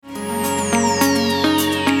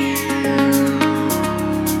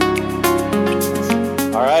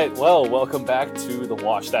Hello, welcome back to the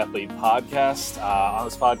Washed Athlete podcast. On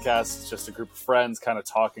this podcast, it's just a group of friends kind of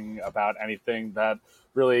talking about anything that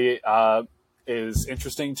really is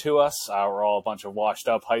interesting to us. We're all a bunch of washed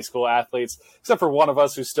up high school athletes, except for one of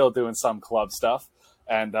us who's still doing some club stuff.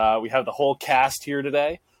 And we have the whole cast here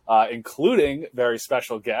today, including very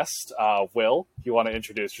special guest, Will. You want to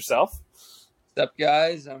introduce yourself? What's up,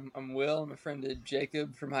 guys? I'm Will. I'm a friend of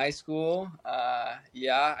Jacob from high school.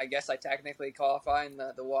 I guess I technically qualify in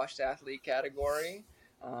the washed athlete category.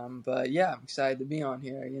 But yeah, I'm excited to be on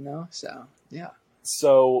here, So, yeah.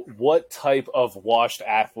 So what type of washed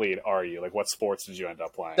athlete are you? Like, what sports did you end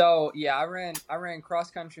up playing? So, yeah, I ran cross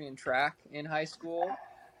country and track in high school.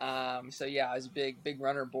 I was a big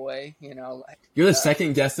runner boy, You're the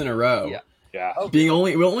second guest in a row. Yeah. Okay. We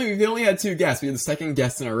only had two guests. We had the second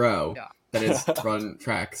guest in a row. Yeah. That is run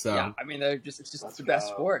track. So yeah, I mean, it's just the best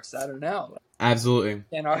sports. I don't know. Absolutely.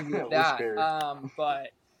 Can't argue with that.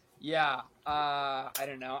 But yeah, I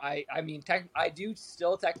don't know. I do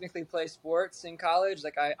still technically play sports in college.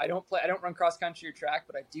 Like I don't run cross country or track,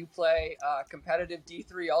 but I do play competitive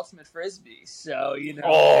D3 ultimate Frisbee. So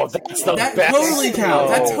Oh, that's the best. Totally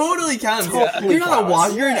counts. That totally counts. You're not a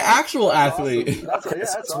watch. You're an actual athlete.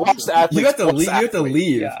 It's watched athletes. You have to leave. You have to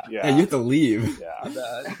leave. Yeah. You have to leave. Yeah.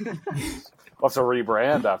 We'll have to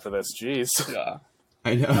rebrand after this. Jeez. Yeah.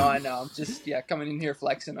 I know. No, I know. I'm just coming in here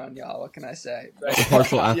flexing on y'all. What can I say?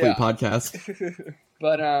 Partial athlete podcast.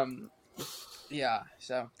 But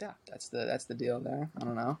So that's the deal there. I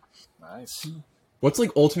don't know. Nice. What's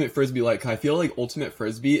like ultimate Frisbee like? I feel like ultimate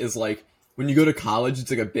Frisbee is like when you go to college,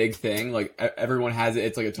 it's like a big thing. Like everyone has it.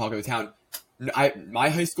 It's like a talk of the town. My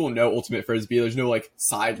high school, no ultimate Frisbee. There's no like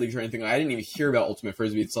side leagues or anything. I didn't even hear about ultimate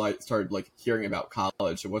Frisbee until I started like hearing about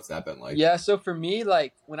college. So what's that been like? Yeah, so for me,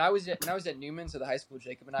 like when I was at Newman, so the high school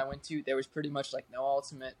Jacob and I went to, there was pretty much like no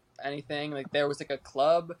ultimate anything. Like there was like a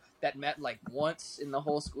club that met like once in the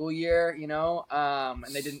whole school year, and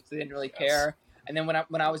they didn't really care. And then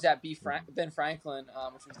when I was at Ben Franklin,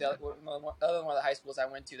 which was the other one of the high schools I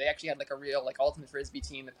went to, they actually had like a real like ultimate Frisbee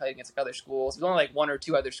team that played against like other schools. It was only like one or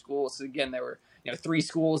two other schools. So again, there were three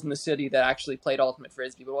schools in the city that actually played ultimate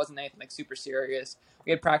Frisbee, but it wasn't anything like super serious. We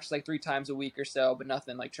had practice like 3 times a week or so, but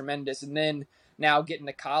nothing like tremendous. And then now getting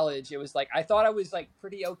to college, it was like I thought I was like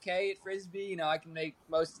pretty okay at Frisbee. I can make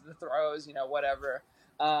most of the throws, whatever.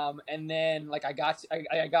 And then like I got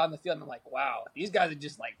on the field and I'm like, wow, these guys are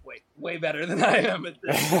just like way better than I am at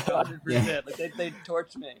this. 100%. Like they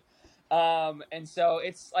torch me. And so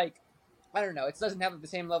it's like, I don't know, it doesn't have the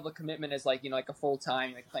same level of commitment as like, like a full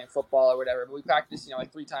time, like playing football or whatever, but we practice,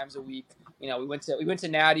 like 3 times a week. We went to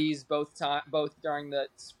Natties both during the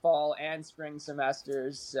fall and spring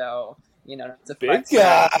semesters. So, it's a big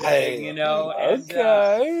guy, thing,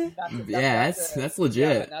 Okay. That's legit.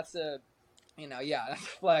 Yeah, that's a, that's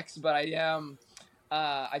flex, but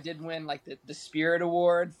I did win like the Spirit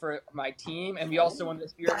Award for my team, and we also won the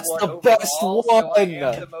Spirit Award overall. Best one. So I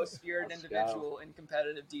am the most spirited individual in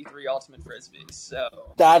competitive D3 Ultimate Frisbee.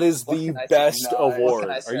 So that is the best award.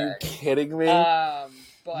 Are you kidding me?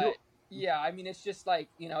 But yeah, I mean, it's just like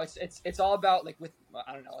it's all about like with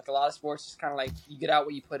I don't know, like a lot of sports, just kind of like you get out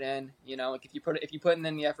what you put in. Like if you put in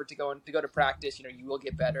the effort to go to practice, you will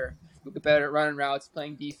get better. You'll get better at running routes,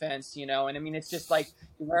 playing defense, and I mean, it's just like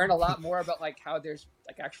you learn a lot more about like how there's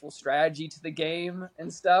like actual strategy to the game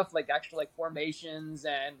and stuff, like actual like formations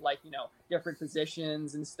and like different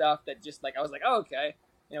positions and stuff that just like I was like, oh, okay.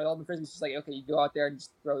 Ultimate Frisbee is just like, okay, you go out there and just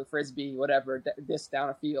throw the Frisbee, whatever, this down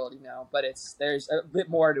a field, but there's a bit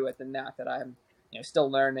more to it than that I'm, still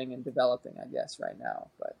learning and developing, I guess, right now.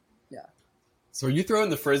 But yeah. So are you throwing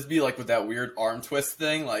the Frisbee like with that weird arm twist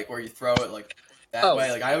thing, like where you throw it like that way?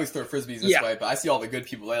 Like I always throw Frisbees this way, but I see all the good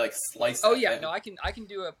people, they like slice. Oh yeah, thing. No, I can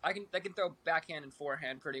throw backhand and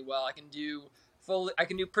forehand pretty well. I can do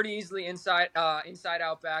pretty easily inside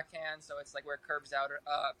out backhand, so it's like where it curves out,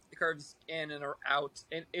 it curves in and out,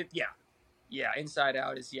 and inside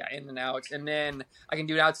out is in and out, and then I can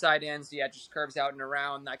do it outside in, so it just curves out and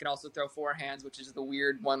around. I can also throw forehands, which is the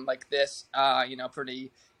weird one like this,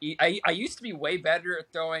 pretty. I used to be way better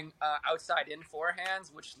at throwing outside in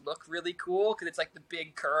forehands, which look really cool because it's like the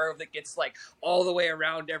big curve that gets like all the way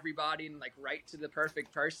around everybody and like right to the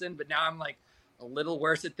perfect person. But now I'm like a little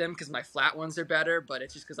worse at them because my flat ones are better, but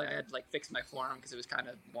it's just because I had to like fix my forearm because it was kind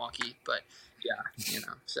of wonky. But yeah,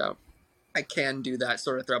 so I can do that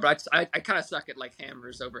sort of throw, but I kind of suck at like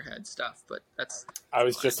hammers overhead stuff. But that's I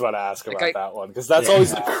was just about to ask like about that one because that's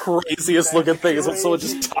always the craziest looking thing is when someone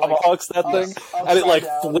just tomahawks that thing and it like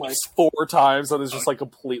flips 4 times and it's just like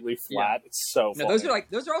completely flat. It's so funny.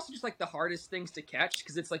 Those are also just like the hardest things to catch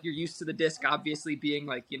because it's like you're used to the disc obviously being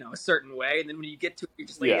like a certain way, and then when you get to it, you're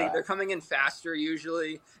just like they're coming in faster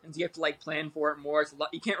usually, and so you have to like plan for it more. It's a lot,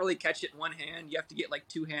 you can't really catch it in one hand. You have to get like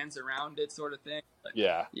 2 hands around it, sort of thing. But,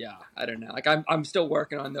 yeah, I don't know. Like I'm still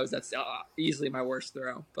working on those. That's easily my worst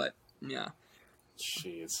throw, but yeah.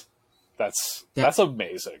 Jeez, that's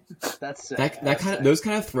amazing. That's those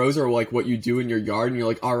kind of throws are like what you do in your yard, and you're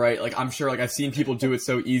like, all right, like I'm sure, like I've seen people do it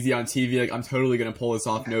so easy on TV, like I'm totally gonna pull this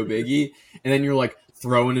off, no biggie. And then you're like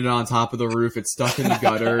throwing it on top of the roof, it's stuck in the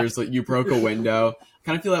gutters, like you broke a window. I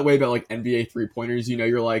kind of feel that way about like NBA 3-pointers.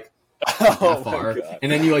 You're like. That far,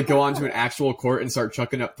 and then you like go onto an actual court and start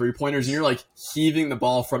chucking up 3-pointers, and you're like heaving the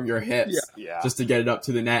ball from your hips just to get it up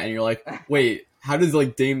to the net, and you're like, wait, how does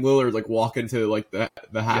like Dame Lillard like walk into like the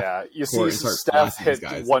half you court see and start Steph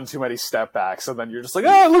hit one too many step backs, and then you're just like,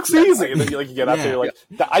 it looks easy, and then you get out there, you're like,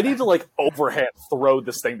 I need to like overhand throw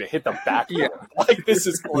this thing to hit the back like this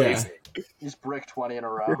is crazy. Just brick 20 in a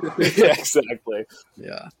row. Yeah, exactly.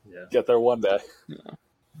 Yeah, get there one day.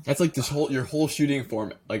 That's like your whole shooting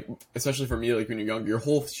form, like especially for me, like when you're young, your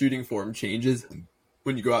whole shooting form changes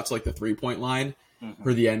when you go out to like the 3-point line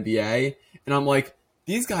for the NBA. And I'm like,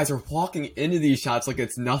 these guys are walking into these shots like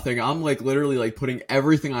it's nothing. I'm like literally like putting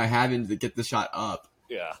everything I have in to get the shot up.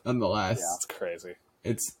 Yeah. Nonetheless. Yeah, it's crazy.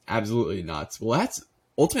 It's absolutely nuts. Well, that's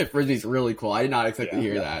Ultimate Frisbee is really cool. I did not expect to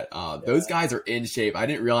hear that. Those guys are in shape. I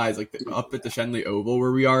didn't realize like up at the Shenley Oval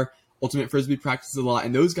where we are, Ultimate Frisbee practices a lot,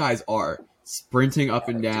 and those guys are sprinting up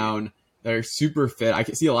and down. They're super fit. I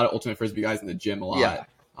can see a lot of Ultimate Frisbee guys in the gym a lot. Yeah.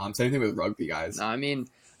 Same thing with rugby guys. No, I mean,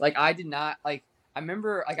 like I did not like. I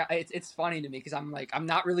remember, like, it's funny to me because I'm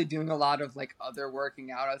not really doing a lot of like other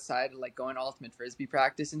working out outside of like going to Ultimate Frisbee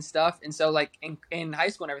practice and stuff. And so like in high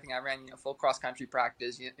school and everything, I ran full cross country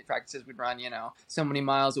practices. We'd run so many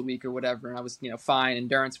miles a week or whatever, and I was fine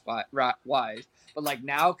endurance wise. But like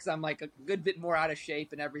now, because I'm like a good bit more out of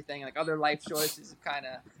shape and everything, like other life choices have kind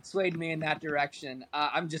of swayed me in that direction.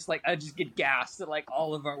 I just get gassed at like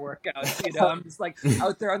all of our workouts. I'm just like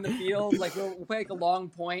out there on the field, like we'll take a long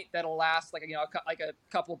point that'll last like a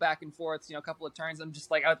couple back and forths, a couple of turns. I'm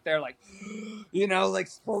just like out there, like like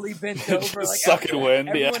fully bent over, like sucking wind.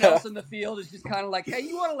 Everyone else in the field is just kind of like, hey,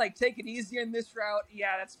 you want to like take it easy in this route?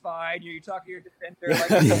 Yeah, that's fine. You talk to your defender,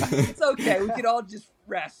 like it's okay. We could all just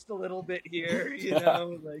rest a little bit here,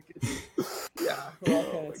 like we're all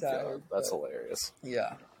kind of tired. That's hilarious.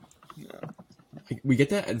 Yeah. We get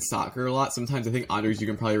that in soccer a lot. Sometimes I think Anders, you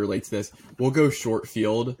can probably relate to this. We'll go short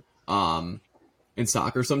field in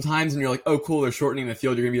soccer sometimes, and you're like, oh cool, they're shortening the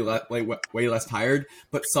field, you're gonna be way less tired.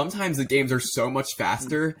 But sometimes the games are so much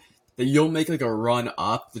faster that you'll make like a run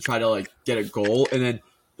up to try to like get a goal, and then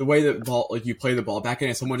the way the ball, like you play the ball back in,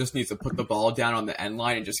 and someone just needs to put the ball down on the end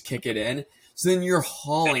line and just kick it in. So then you're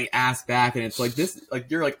hauling ass back, and it's like this,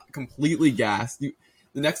 like you're like completely gassed. The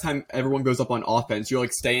next time everyone goes up on offense, you're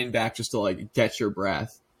like staying back just to like get your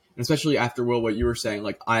breath. And especially after Will, what you were saying,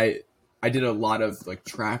 like I did a lot of like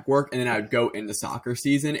track work, and then I would go into soccer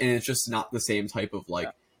season, and it's just not the same type of like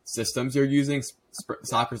systems you're using.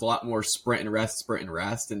 Soccer's a lot more sprint and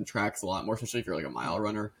rest, and track's a lot more, especially if you're like a mile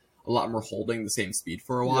runner, a lot more holding the same speed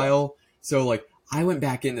for a while. So like I went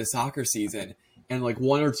back into soccer season, and like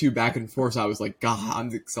 1 or 2 back and forths, I was like, God,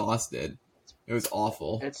 I'm exhausted. It was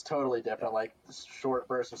awful. It's totally different. Like short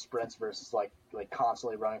versus sprints versus like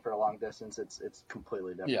constantly running for a long distance. It's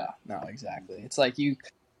completely different. Yeah, no, exactly. It's like you.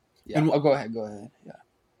 Yeah. And go ahead. Yeah.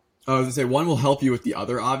 I was gonna say one will help you with the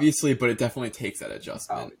other, obviously, but it definitely takes that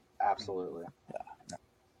adjustment. Oh, absolutely.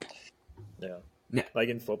 Yeah. Like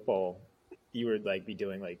in football, you would like be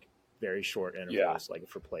doing like very short intervals, like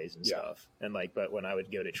for plays and stuff. And like, but when I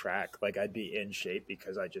would go to track, like I'd be in shape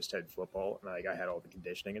because I just had football and like I had all the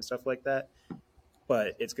conditioning and stuff like that.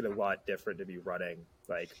 But it's going to be a lot different to be running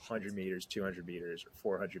like 100 meters, 200 meters, or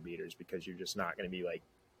 400 meters because you're just not going to be like,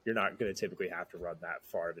 you're not going to typically have to run that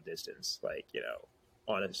far of a distance, like,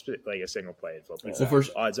 on a single play in football. Well,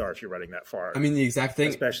 odds are if you're running that far. I mean, the exact thing,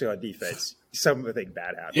 especially on defense, something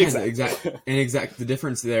bad happens. Yeah, exactly. And the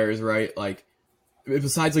difference there is, right, like,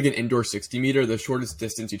 besides like an indoor 60 meter, the shortest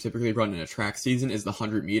distance you typically run in a track season is the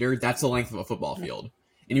 100 meter. That's the length of a football field.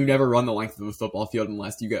 And you never run the length of a football field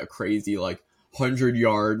unless you get a crazy, like,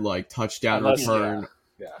 100-yard, like, touchdown return.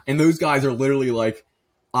 Yeah. And those guys are literally, like,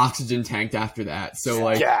 oxygen tanked after that. So,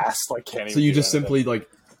 like, can't even so you just simply, like,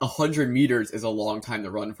 100 meters is a long time to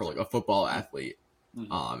run for, like, a football athlete.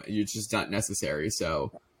 Mm-hmm. It's just not necessary.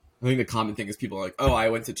 So, I think the common thing is people are like, oh, I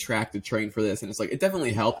went to track to train for this. And it's like, it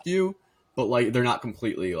definitely helped you, but like, they're not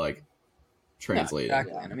completely like translated. Yeah,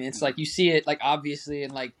 exactly. I mean, it's like you see it like obviously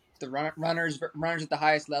in like the runners at the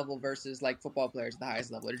highest level versus like football players at the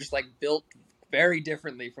highest level. They're just like built very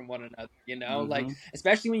differently from one another, you know, like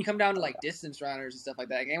especially when you come down to like distance runners and stuff like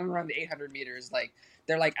that. Like anyone run the 800 meters, like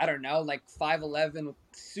they're like, I don't know, like 5'11" with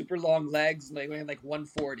super long legs, like weighing like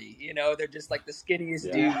 140, you know, they're just like the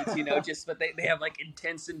skinniest dudes, you know, just, but they have like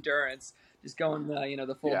intense endurance, just going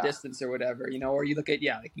the full distance or whatever, you know. Or you look at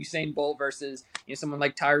like Usain Bolt versus someone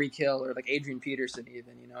like Tyreek Hill or like Adrian Peterson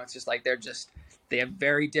even, you know. It's just like they have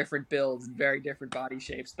very different builds and very different body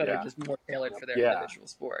shapes that are just more tailored for their individual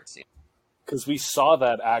sports, you know? Because we saw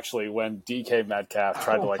that actually when DK Metcalf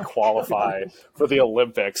tried to like qualify for the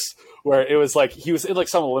Olympics, where it was like he was in like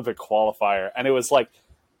some Olympic qualifier, and it was like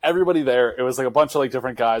everybody there, it was like a bunch of like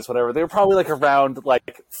different guys, whatever. They were probably like around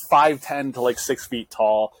like 5'10" to like 6 feet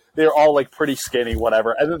tall. They were all like pretty skinny,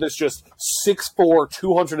 whatever. And then there's just 6'4",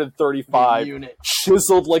 235,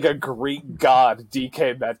 chiseled like a Greek god,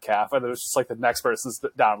 DK Metcalf. And it was just like the next person's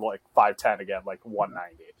down to like 5'10" again, like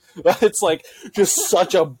 190. It's like just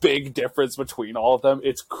such a big difference between all of them.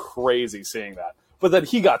 It's crazy seeing that. But then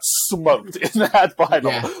he got smoked in that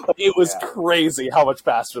final. Yeah. Like, it was crazy how much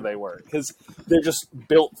faster they were because they're just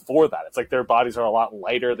built for that. It's like their bodies are a lot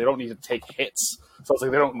lighter. They don't need to take hits. So it's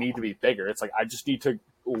like they don't need to be bigger. It's like I just need to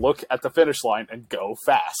look at the finish line and go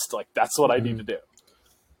fast. Like that's what I need to do.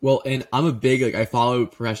 Well, and I'm a big, like, I follow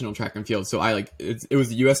professional track and field. So I like, it was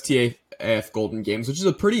the USTAF Golden Games, which is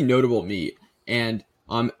a pretty notable meet. And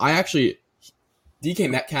DK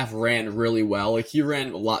Metcalf ran really well. Like he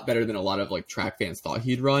ran a lot better than a lot of like track fans thought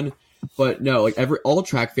he'd run. But no, like all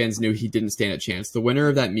track fans knew he didn't stand a chance. The winner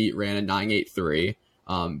of that meet ran a 9.83.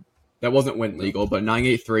 That wasn't win legal, but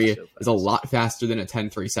 9.83 is a lot faster than a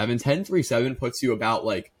 10.37. 10.37 puts you about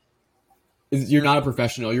like, you're not a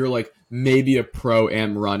professional. You're like maybe a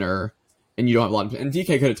pro-am runner, and you don't have a lot of. And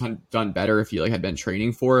DK could have done better if he like had been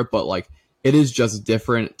training for it, but like it is just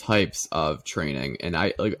different types of training, and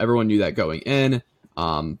I like everyone knew that going in.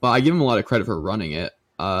 But I give him a lot of credit for running it.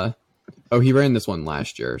 He ran this one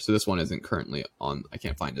last year, so this one isn't currently on. I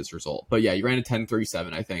can't find his result, but yeah, he ran a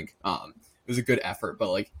 10.37. I think it was a good effort, but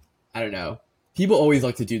like I don't know. People always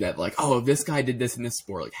like to do that, like, oh, if this guy did this in this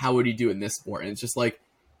sport, like how would he do in this sport? And it's just like,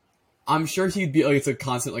 I'm sure he'd be like, it's a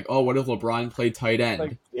constant like, oh, what if LeBron played tight end?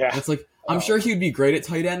 Like, yeah, it's like I'm sure he'd be great at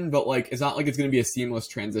tight end, but like it's not like it's going to be a seamless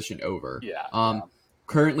transition over.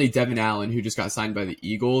 Currently, Devin Allen, who just got signed by the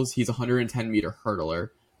Eagles, he's a 110-meter hurdler.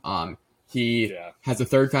 He has the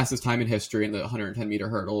third fastest time in history in the 110-meter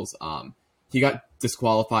hurdles. He got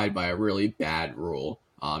disqualified by a really bad rule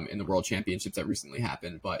in the World Championships that recently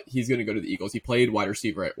happened, but he's going to go to the Eagles. He played wide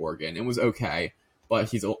receiver at Oregon and was okay, but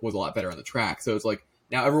he was a lot better on the track. So it's like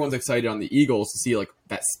now everyone's excited on the Eagles to see like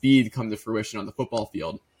that speed come to fruition on the football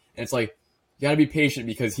field. And it's like, you got to be patient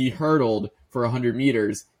because he hurdled for 100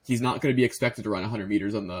 meters. He's not going to be expected to run 100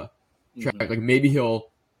 meters on the track. Like maybe he'll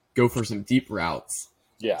go for some deep routes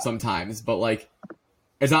sometimes, but like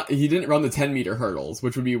it's not. He didn't run the 10-meter hurdles,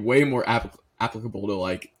 which would be way more applicable to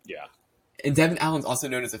like. And Devin Allen's also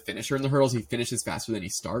known as a finisher in the hurdles. He finishes faster than he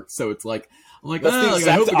starts, so it's like I'm like that's the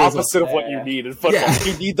exact opposite of what you need in football. Yeah.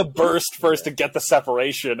 You need the burst first to get the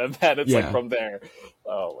separation, and then it's like from there.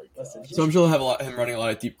 Oh my god! So I'm sure he'll have him running a lot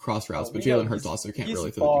of deep cross routes, but Jalen Hurts also can't really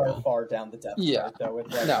throw the ball. Far down the depth chart, though.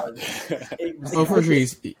 With For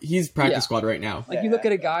sure, he's practice squad right now. Like you look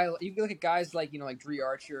at a guy, you look at guys like like Dree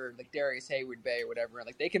Archer, like Darius Hayward Bay or whatever.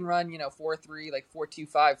 Like they can run 4.3, like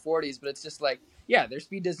 4.25 40s, but it's just like their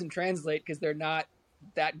speed doesn't translate because they're not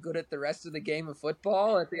that good at the rest of the game of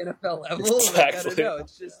football at the NFL level. Exactly. Like, I don't know.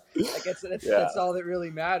 It's just like that's all that really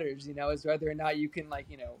matters, is whether or not you can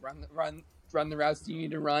run the routes you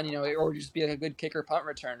need to run, or just be like a good kicker punt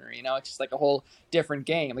returner. It's just like a whole different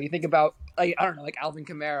game. Like you think about like I don't know, like Alvin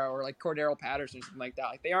Kamara or like Cordero Patterson or something like that.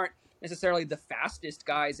 Like they aren't necessarily the fastest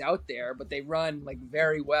guys out there, but they run like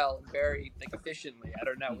very well and very like efficiently. I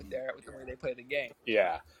don't know with the way they play the game.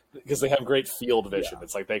 Yeah. Because they have great field vision.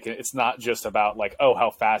 It's like it's not just about like, oh,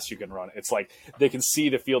 how fast you can run. It's like they can see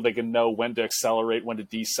the field. They can know when to accelerate, when to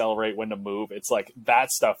decelerate, when to move. It's like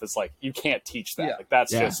that stuff is like, you can't teach that. Like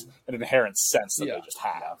that's just an inherent sense that they just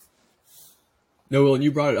have. No, Will, and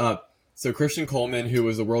you brought it up. So Christian Coleman, who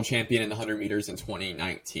was the world champion in the 100 meters in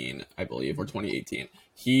 2019, I believe, or 2018,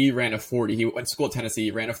 he ran a 40. He went to school at Tennessee.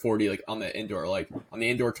 He ran a 40 like on the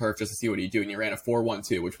indoor turf just to see what he'd do. And he ran a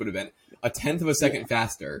 4.12, which would have been a tenth of a second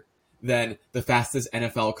faster than the fastest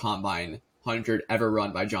NFL combine 100 ever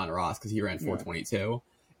run by John Ross because he ran 4.22.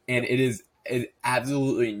 And it is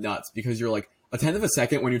absolutely nuts because you're like, a tenth of a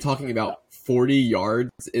second when you're talking about 40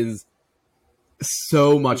 yards is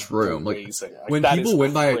so much room. Like when people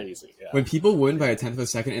win by when people win by a tenth of a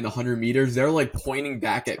second in 100 meters, they're like pointing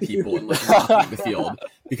back at people and like blocking the field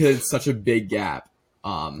because it's such a big gap.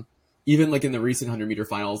 Even like in the recent 100-meter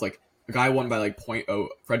finals, like a guy won by like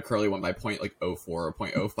Fred Curley won by .04 or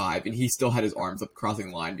 .05, and he still had his arms up crossing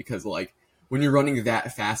the line because like when you're running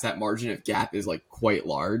that fast, that margin of gap is like quite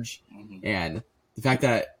large. And the fact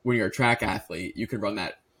that when you're a track athlete, you can run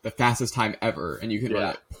that the fastest time ever, and you can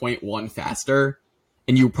run it 0.1 faster,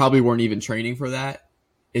 and you probably weren't even training for that,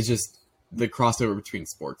 is just the crossover between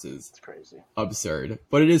sports is crazy, absurd.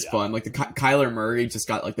 But it is fun. Like the Kyler Murray just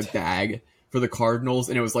got like the bag for the Cardinals,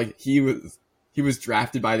 and it was like he was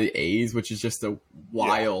drafted by the A's, which is just a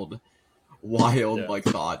wild like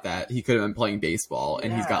thought that he could have been playing baseball,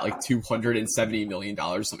 and he's got like $270 million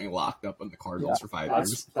something locked up on the Cardinals for 5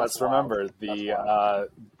 years. Let's remember it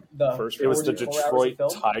was the Detroit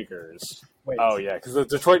Tigers. Wait. Oh yeah, because the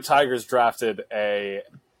Detroit Tigers drafted a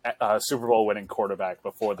Super Bowl winning quarterback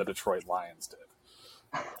before the Detroit Lions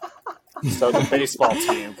did. So the baseball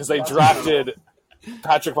team, because they drafted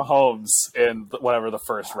Patrick Mahomes in the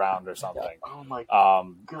first round or something. Oh my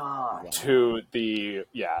god!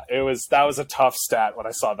 That was a tough stat when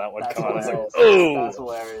I saw that one come out. I was like, "Ooh, that's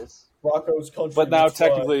hilarious." Broncos country. But now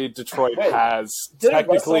technically Detroit has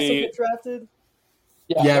Russ also get drafted?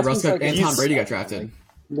 Yeah, Russ got, and Tom Brady got drafted.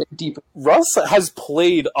 Deep. Russ has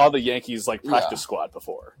played on the Yankees like practice squad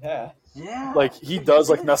before. Yeah. Like he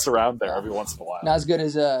does like mess around there every once in a while. Not as good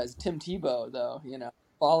as Tim Tebow though, you know.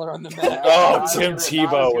 Baller on the Mets. Oh, Tim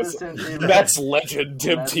Tebow was Mets legend.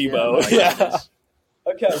 Tim Tebow. Yeah.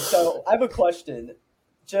 Okay, so I have a question.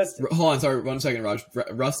 Just hold on, sorry, 1 second, Raj.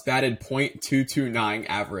 Russ batted .229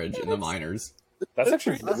 average in the minors. That's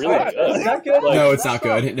actually really good. Is that good? No, it's not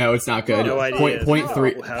good. No, it's not good. No idea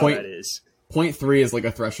how that is. .3 is like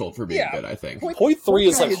a threshold for being good, I think. .3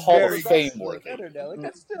 is like Hall of Fame worthy. I don't know. Like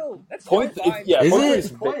that's still point. Fine. Yeah,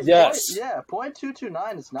 is it? Yes. Yeah,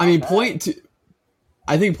 .229 is not. I mean, bad.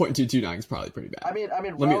 I think .229 is probably pretty bad. I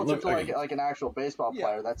mean, relative to like an actual baseball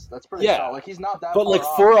player, that's pretty solid. Like he's not that. But like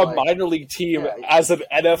for a minor league team as an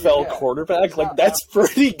NFL quarterback, like that's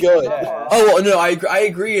pretty good. Yeah. Oh well, no, I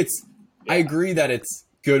agree. I agree that it's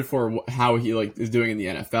good for how he like is doing in the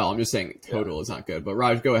NFL. I'm just saying total is not good. But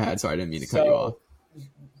Raj, go ahead. Sorry, I didn't mean to cut you off.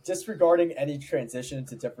 Disregarding any transition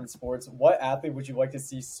to different sports, what athlete would you like to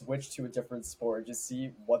see switch to a different sport? Just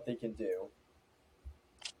see what they can do.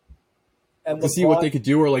 And to see what they could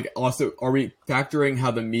do, or like also, are we factoring how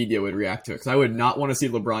the media would react to it? Because I would not want to see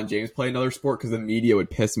LeBron James play another sport because the media would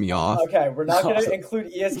piss me off. Okay, we're not going to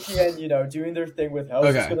include ESPN, doing their thing with how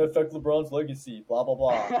it's going to affect LeBron's legacy, blah, blah,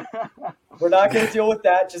 blah. We're not going to deal with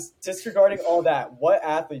that, just disregarding all that. What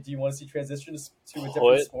athlete do you want to see transition to a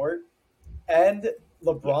different sport? And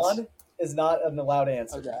LeBron is not an allowed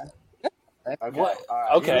answer.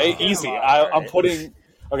 Okay, easy. I'm putting...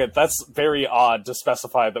 Okay, that's very odd to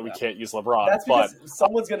specify that we can't use LeBron. That's because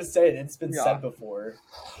someone's going to say it. It's been said before.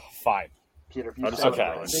 Fine. Peter,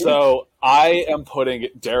 okay, so I am putting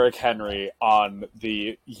Derrick Henry on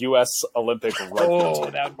the U.S. Olympic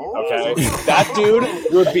rugby team. Okay, that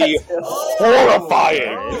dude would be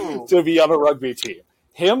horrifying to be on a rugby team.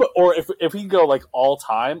 Him, or if we go like all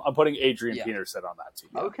time, I'm putting Adrian Peterson on that team.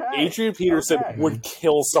 Okay. Adrian Peterson would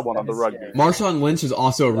kill someone on the rugby team. Marshawn Lynch is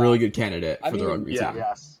also a really good candidate for the rugby team.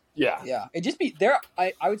 Yeah. It just be there.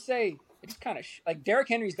 I would say it's kind of like Derrick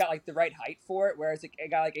Henry's got like the right height for it, whereas a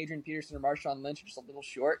guy like Adrian Peterson or Marshawn Lynch are just a little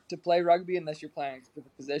short to play rugby unless you're playing a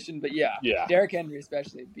specific position. But Derrick Henry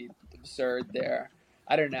especially would be absurd there.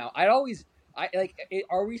 I don't know. Are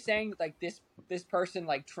we saying like this person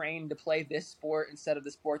like trained to play this sport instead of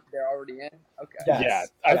the sport that they're already in? Okay. Yes. Yeah,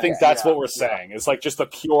 I think that's what we're saying. It's like just the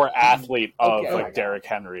pure athlete of like Derrick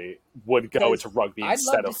Henry would go into rugby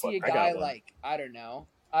instead of football. I'd love to see a guy like, I don't know.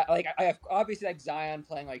 I have obviously like Zion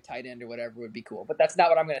playing like tight end or whatever would be cool, but that's not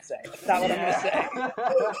what I'm gonna say. That's not what I'm gonna say.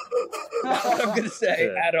 Not what I'm gonna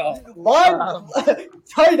say at all.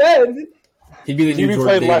 Tight end. He'd be the new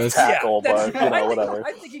Jordan Davis. Left tackle, but whatever.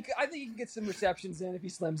 I think he can get some receptions in if he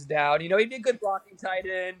slims down. He'd be a good blocking tight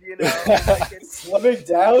end. Slimming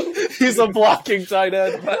down. He's a blocking tight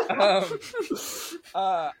end. But,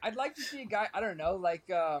 I'd like to see a guy. I don't know, like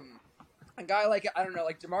a guy like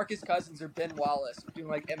like DeMarcus Cousins or Ben Wallace doing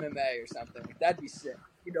like MMA or something. Like, that'd be sick.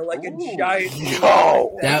 Like a giant.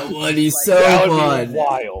 That would be so fun. Be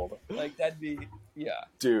wild. Like that'd be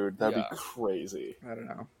dude. That'd be crazy. I don't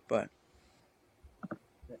know, but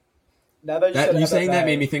now that you saying that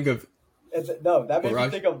made me think of No, that made me Raj?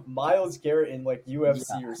 think of Myles Garrett in like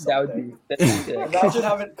UFC or something. That'd be sick. Imagine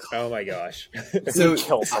having. Oh my gosh. So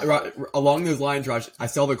Kill somebody. along those lines, Raj, I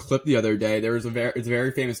saw the clip the other day. There was it's a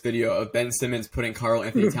very famous video of Ben Simmons putting Carl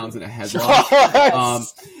Anthony Towns in a headlock.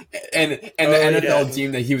 And the NFL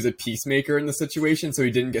deemed that he was a peacemaker in the situation, so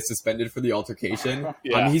he didn't get suspended for the altercation.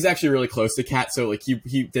 Yeah. He's actually really close to Cat, so like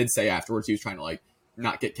he did say afterwards he was trying to like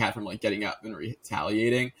not get Cat from like getting up and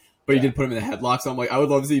retaliating. But he did put him in a headlock, so I'm like, I would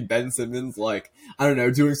love to see Ben Simmons, like, I don't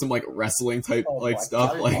know, doing some, like, wrestling type,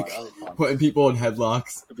 stuff, like, putting people in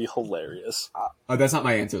headlocks. It'd be hilarious. That's not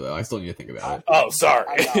my answer, though. I still need to think about it. Oh, sorry.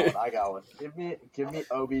 I got one. Give me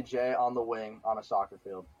OBJ on the wing on a soccer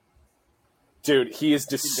field. Dude, he is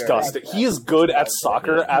disgusting. He is good at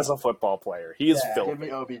soccer as a football player. He is filthy. Give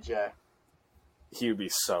me OBJ. He would be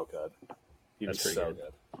so good. He'd That's be so pretty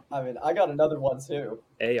good. I mean, I got another one too.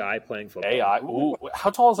 AI playing football. AI. Ooh, how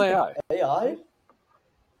tall is AI? AI?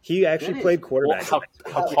 He actually played quarterback. Well,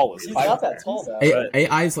 how tall is He's he? not that tall though.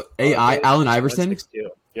 AI, Allen Iverson? 162.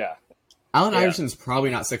 Yeah. Allen Iverson's probably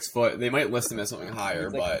not 6 foot. They might list him as something higher,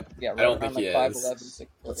 but I don't think he is. 5'11",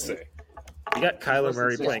 Let's see. You got Kyler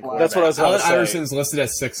Murray playing quarterback. That's what I was about Allen to say. Iverson's listed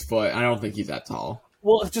as 6 foot. I don't think he's that tall.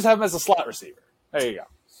 Well, just have him as a slot receiver. There you go.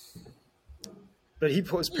 But he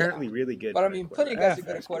was apparently really good. But I mean, plenty of guys are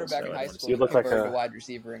good at quarterback in high school. You look like a a wide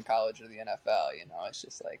receiver in college or the NFL. You know, it's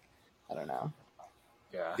just like, I don't know.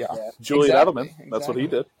 Yeah. Yeah. Julian Exactly, Edelman. That's what he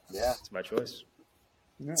did. Yeah. It's my choice.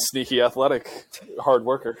 Yeah. Sneaky athletic. Hard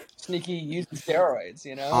worker. Sneaky use steroids,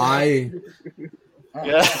 you know?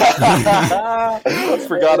 Yeah.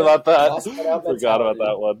 Forgot about that. Forgot Forgot about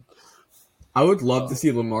that one. I would love to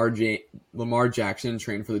see Lamar Jackson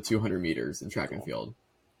train for the 200 meters in track and field.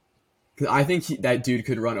 Because I think that dude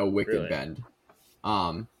could run a wicked bend.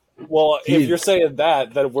 Well, if you're saying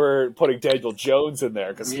that, then we're putting Daniel Jones in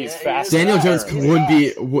there because he's faster. Daniel Jones would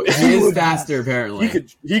be. He is faster, apparently.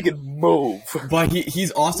 He could move, but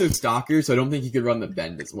he's also stalker, so I don't think he could run the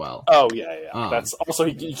bend as well. Oh yeah. That's also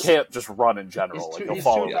he can't just run in general. He's too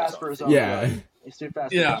fast for his own. Yeah. He's too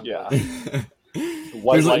fast. Yeah.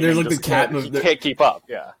 There's like the cap of he can't keep up.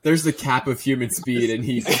 Yeah. There's the cap of human speed, and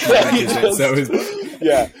he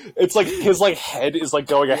yeah, it's like his head is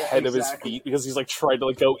going ahead of his feet because he's trying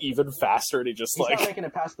to go even faster, and he's not making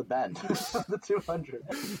it past the bend. The 200.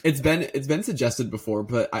 It's been suggested before,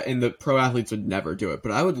 but and the pro athletes would never do it.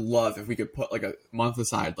 But I would love if we could put a month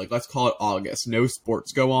aside, let's call it August, no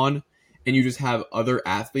sports go on, and you just have other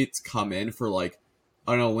athletes come in for an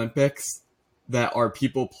Olympics that are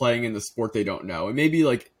people playing in the sport they don't know, and maybe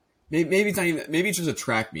it's not even, maybe it's just a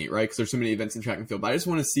track meet, right? Because there's so many events in track and field. But I just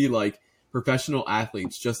want to see professional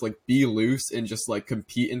athletes just be loose and just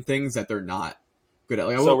compete in things that they're not good at.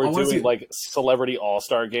 So we're doing celebrity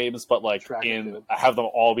all-star games, but have them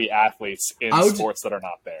all be athletes in sports that are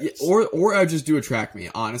not theirs. Yeah, or I would just do a track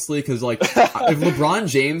meet, honestly, because if LeBron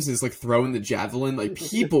James is throwing the javelin,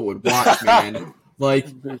 people would watch, man.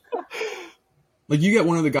 You get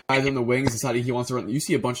one of the guys on the wings deciding he wants to run. You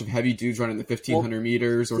see a bunch of heavy dudes running the 1,500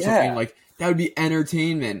 meters or something that would be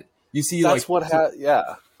entertainment. You see, that's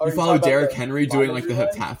yeah. You follow Derrick Henry doing the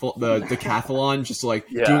decathlon, just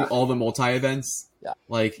doing all the multi events. Yeah.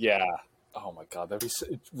 Oh my god, that'd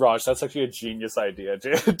be Raj. That's actually a genius idea.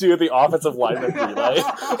 Do the offensive lineman relay.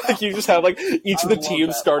 You just have each of the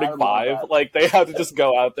teams starting 5. They have to just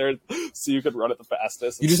go out there so you can run it the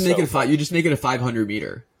fastest. You just make it You just make it a 500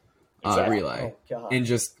 meter relay, and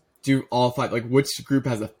just do all 5. Which group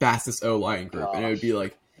has the fastest O line group, and it would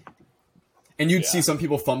be and you'd see some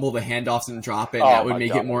people fumble the handoffs and drop it. And that would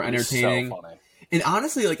make it more entertaining. So funny. And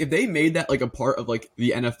honestly, if they made that a part of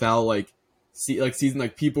the NFL season,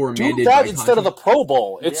 people were mandated that instead of the Pro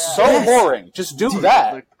Bowl. It's so boring. Just do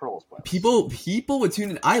that. People would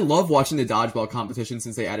tune in. I love watching the dodgeball competition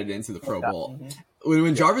since they added it into the Pro Bowl.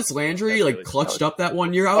 When Jarvis Landry clutched up that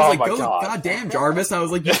one year, I was God damn, Jarvis! I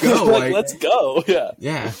was you go, let's go,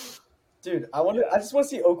 yeah. Dude, I just want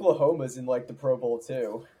to see Oklahoma's in the Pro Bowl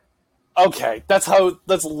too. Okay, that's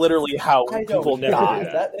literally how people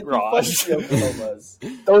die. Raj.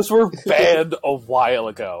 Those were banned a while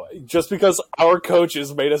ago. Just because our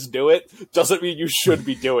coaches made us do it doesn't mean you should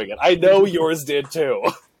be doing it. I know yours did too.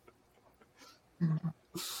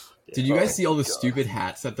 Did you guys see all the stupid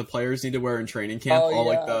hats that the players need to wear in training camp?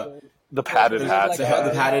 The padded hats, the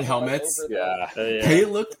padded helmets. Yeah. They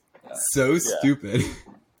look so stupid.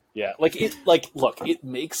 Yeah, look, it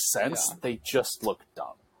makes sense. They just look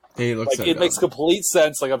dumb. They look so it makes complete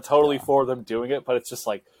sense. I'm totally for them doing it, but it's just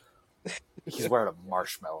he's wearing a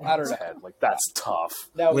marshmallow on his head. That's tough.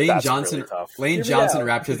 Now, Lane Johnson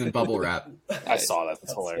wrapped his in bubble wrap. I saw that.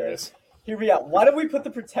 That's hilarious. hear me out. Why don't we put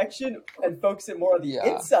the protection and focus it more on the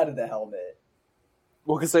inside of the helmet?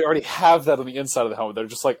 Well, because they already have that on the inside of the helmet. They're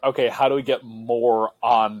just like, okay, how do we get more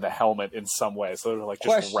on the helmet in some way? So they're like,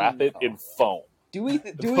 just wrap it in foam. Do we?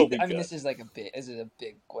 I mean, this is like a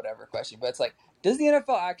big whatever question, but it's like, does the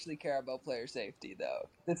NFL actually care about player safety though?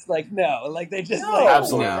 It's like no, like they just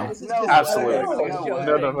absolutely absolutely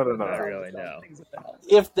no. Not really, no.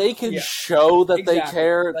 If they can show that they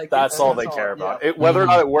care, like, that's all they care about. Whether or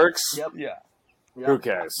not it works, who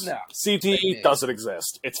cares? No. CTE doesn't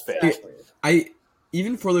exist. It's fake.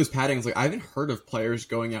 Even for those paddings, like I haven't heard of players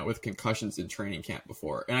going out with concussions in training camp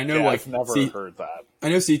before, and I know I've never heard that. I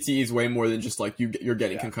know CTE is way more than just like you're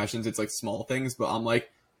getting concussions. It's like small things, but I'm like,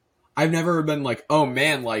 I've never been like, oh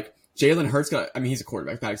man, like Jalen Hurts got. I mean, he's a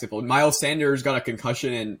quarterback, bad example. Miles Sanders got a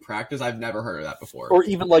concussion in practice. I've never heard of that before. Or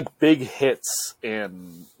even like big hits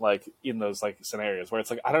in those like scenarios where it's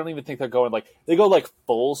like I don't even think they're going like they go like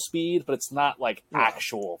full speed, but it's not like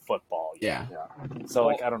actual football. Yeah. So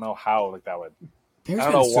like I don't know how like that would. There's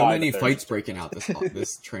been so many fights breaking out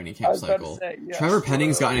this training camp cycle. Trevor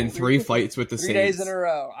Penning's gotten in 3 fights with the Saints. 3 days in a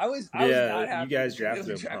row. I was not happy. You guys drafted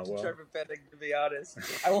him. Trevor Penning, to be honest.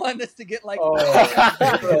 I wanted us to get like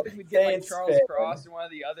we'd get like Charles Cross or one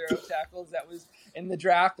of the other tackles that was in the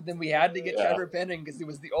draft, but then we had to get Trevor Penning because he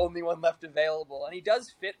was the only one left available, and he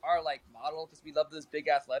does fit our like model because we love those big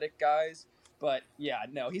athletic guys. But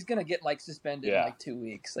he's gonna get like suspended in like 2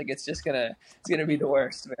 weeks. Like it's gonna be the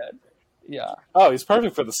worst, man. Yeah. Oh, he's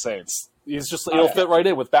perfect for the Saints. He'll fit right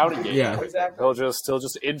in with bounty game. Yeah. Exactly. He'll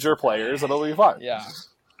just injure players and it'll be fine. Yeah.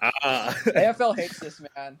 AFL hates this,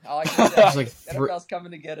 man. I like that. NFL's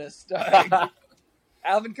coming to get us.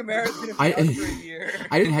 Alvin Kamara's been out for a year.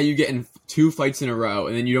 I didn't know how you get in 2 fights in a row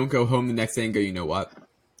and then you don't go home the next day and go, you know what?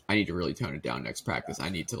 I need to really tone it down next practice. I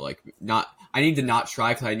need to not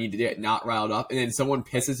try because I need to get not riled up. And then someone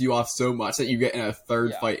pisses you off so much that you get in a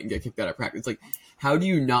third fight and get kicked out of practice. It's like, how do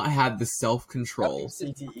you not have the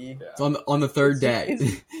CTE. It's on the third day.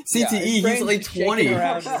 CTE, he's like 20.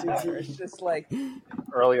 It's just like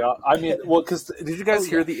early on. I mean, well, because did you guys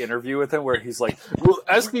hear the interview with him where he's like, "Well,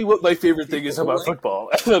 ask me what my favorite thing is about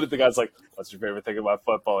football." And then the guy's like, "What's your favorite thing about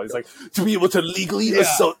football?" He's like, "To be able to legally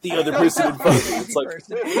assault the other person in front of me." It's like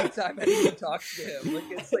anytime anyone talks to him, like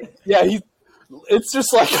it's like it's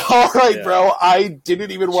just like, all right, bro. I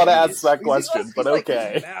didn't even want to ask that question, but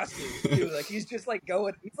okay. He's massive, too. Like he's just like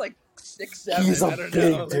going. He's like 6'7". He's a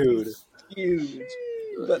big dude. Huge.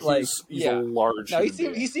 But like, he's a large. No,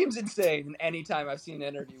 he seems insane. Anytime I've seen an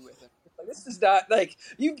interview with him, like, this is not like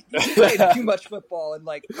you played too much football in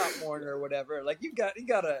like Pop Warner or whatever. Like you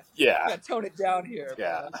gotta tone it down here.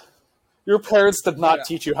 Yeah. Man. Your parents did not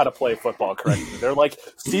teach you how to play football correctly. They're like,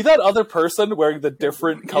 see that other person wearing the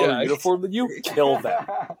different color uniform than you? Kill them.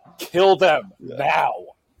 Kill them now.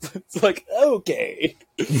 It's like, okay.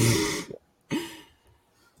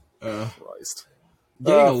 Christ.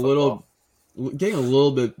 Getting a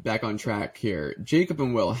little bit back on track here. Jacob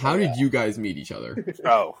and Will, how did you guys meet each other?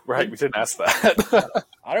 Oh, right. We didn't ask that.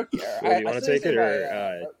 I don't care. Well, you want to take it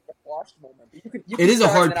or? It is a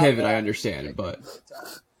hard pivot, I understand, but.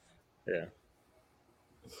 Yeah.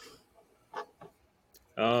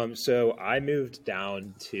 So I moved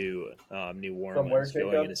down to New Orleans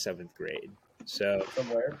going into 7th grade. So from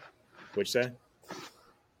where? Which say?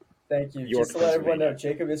 Thank you. Just to let everyone know,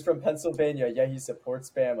 Jacob is from Pennsylvania. Yeah, he supports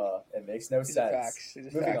Bama. It makes no sense.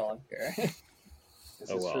 Moving on.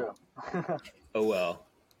 True. Oh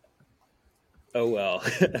well.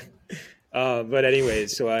 But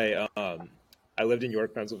anyways, so I lived in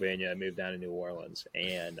York, Pennsylvania. I moved down to New Orleans,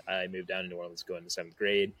 and I moved down to New Orleans going to 7th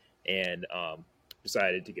grade, and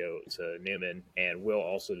decided to go to Newman. And Will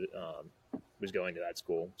also was going to that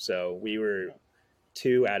school, so we were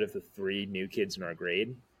 2 out of the 3 new kids in our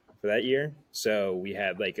grade for that year. So we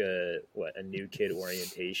had like a new kid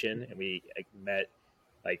orientation, and we met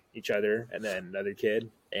like each other and then another kid,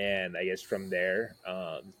 and I guess from there,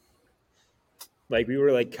 like we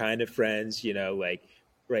were like kind of friends, you know, like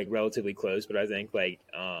relatively close, but I think like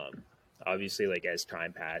obviously like as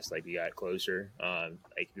time passed, like we got closer,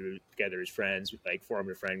 like we were together as friends, like formed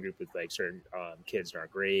a friend group with like certain kids in our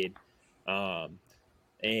grade,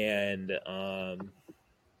 and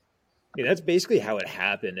that's basically how it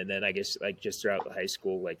happened. And then I guess like just throughout the high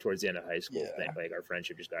school, like towards the end of high school, I think like our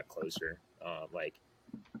friendship just got closer. Like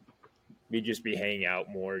we'd just be hanging out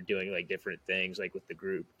more, doing like different things like with the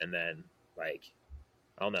group, and then like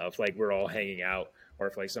I don't know if like we're all hanging out or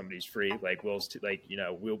if like somebody's free, like we'll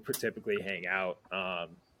typically hang out.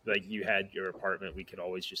 Like you had your apartment, we could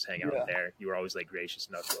always just hang out there. You were always like gracious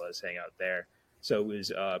enough to let us hang out there, so it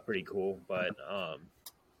was pretty cool. But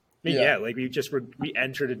like we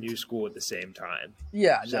entered a new school at the same time.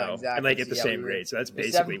 Yeah, so, no, exactly. And like at the same grade. So that's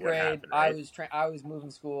basically what happened. Right? I was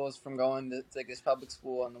moving schools from going to like this public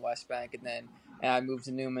school on the West Bank, and I moved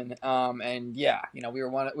to Newman. And yeah, we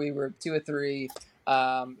were 2 or 3.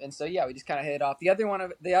 And so yeah, we just kind of hit it off. The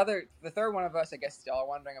third one of us, I guess y'all are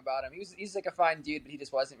wondering about him. He's like a fine dude, but he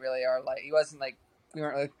just wasn't really he wasn't like, we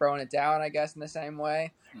weren't really throwing it down, I guess, in the same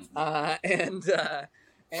way.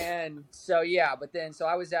 And so yeah, but then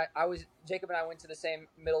Jacob and I went to the same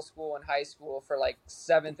middle school and high school for like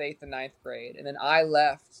 7th, 8th, and 9th grade, and then I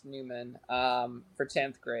left Newman for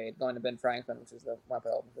 10th grade, going to Ben Franklin, which is the one I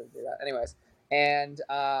do that. Anyways, and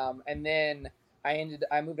then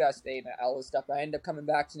I moved out of state and all this stuff. I ended up coming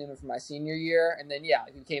back to Newman for my senior year, and then yeah,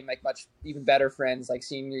 we became like much even better friends like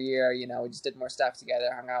senior year. We just did more stuff together,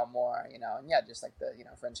 hung out more, and yeah, just like the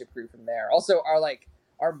friendship grew from there. Also,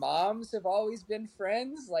 our moms have always been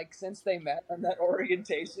friends, like since they met on that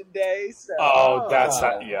orientation day. So, that's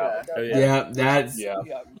how That's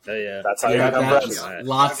how you become friends.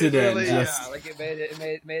 Locks it in. Really, like it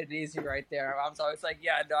made it easy right there. Mom's always like,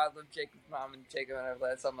 yeah, no, I love Jacob's mom and Jacob and all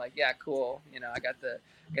that. So I'm like, yeah, cool. I got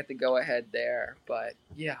the go ahead there. But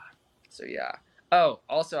yeah, so yeah. Oh,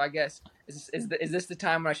 also, I guess is this the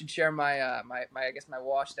time when I should share my my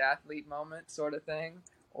washed athlete moment sort of thing,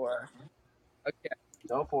 or okay.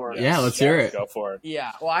 Go for it. Yeah, let's hear it. Go for it.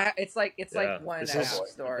 Yeah, well, it's like 1.5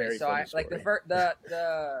 stories. So like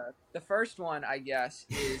the first one, I guess,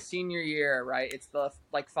 is senior year, right? It's the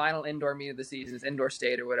like final indoor meet of the season, it's indoor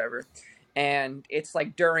state or whatever, and it's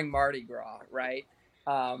like during Mardi Gras, right?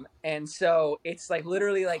 And so it's like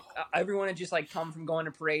literally like everyone had just like come from going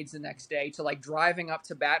to parades the next day to like driving up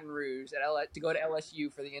to Baton Rouge to go to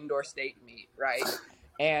LSU for the indoor state meet, right?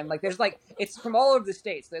 And like there's like it's from all over the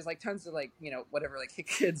states. There's like tons of like whatever like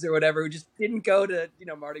kids or whatever who just didn't go to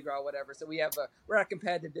Mardi Gras or whatever. So we're at a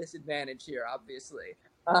competitive disadvantage here, obviously.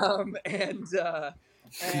 And so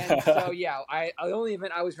yeah, the only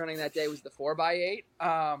event I was running that day was the 4x8.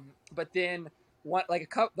 But then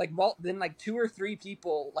then 2 or 3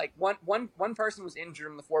 people, like one person was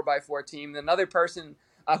injured on the 4x4 team. And another person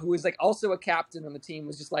who was like also a captain on the team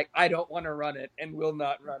was just like, I don't want to run it and will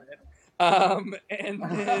not run it. And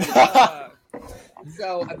then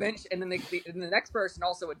so eventually, and then the next person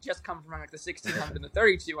also had just come from like the 1600 and the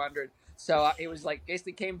 3200. So it was like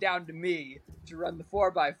basically came down to me to run the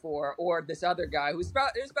 4x4 or this other guy who's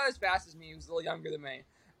about as fast as me, who's a little younger than me.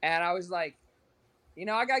 And I was like,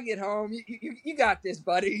 I gotta get home. You got this,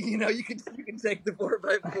 buddy. You can take the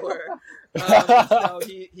 4x4. So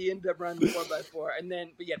he ended up running the 4x4, and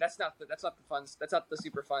then but yeah, that's not the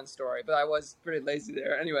super fun story. But I was pretty lazy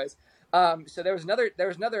there, anyways. So there was another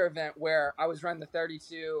event where I was running the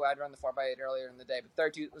 32. I'd run the 4x8 earlier in the day, but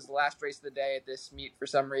 32 was the last race of the day at this meet for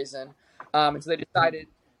some reason. And so they decided.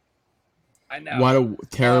 I know. What a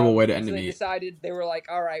terrible way to end the meet. They decided they were like,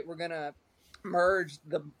 all right, we're gonna merge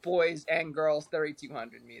the boys and girls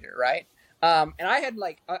 3200 meter, right? And I had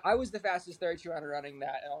I was the fastest 3200 running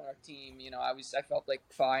that on our team. I felt like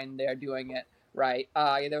fine there doing it, right?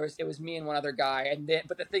 It was me and one other guy,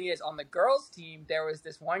 but the thing is, on the girls team there was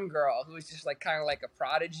this one girl who was just like kind of like a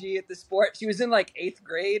prodigy at the sport. She was in like 8th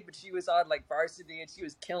grade, but she was on like varsity and she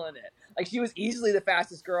was killing it. Like she was easily the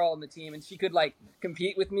fastest girl on the team, and she could like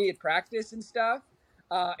compete with me at practice and stuff.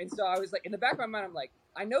 And so I was like, in the back of my mind, I'm like,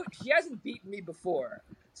 I know she hasn't beaten me before,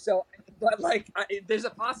 but like, there's a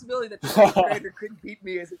possibility that the 8th grader could beat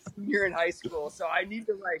me as a senior in high school. So I need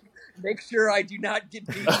to like make sure I do not get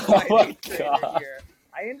beaten by an 8th grader here.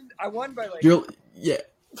 I won by like.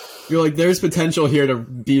 You're like, there's potential here to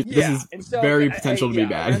be. Yeah. This is very potential to be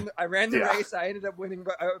bad. I ran the race. I ended up winning,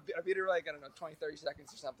 but I beat her like 20, 30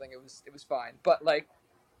 seconds or something. It was fine, but like.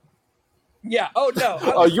 Yeah. Oh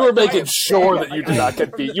no. You were making sure that you did not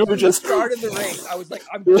get beat. You were just started the race. I was like,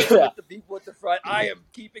 I'm with the people at the front. I am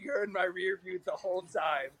keeping her in my rear view the whole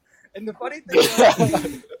time. And the funny thing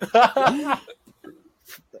was,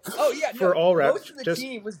 for all most of the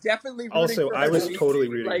team was definitely rooting also for I was totally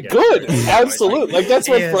rooting. Like, good, absolutely. Like that's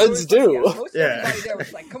what friends do. Most everybody there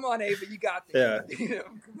was like, "Come on, Ava, you got this." Yeah.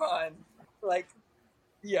 Come on, like.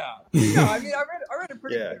 Yeah. No, I mean, I ran a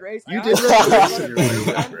pretty good race. You did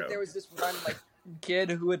run There was this one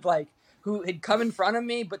kid who had come in front of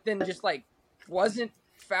me, but then just like wasn't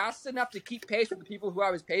fast enough to keep pace with the people who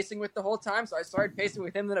I was pacing with the whole time. So I started pacing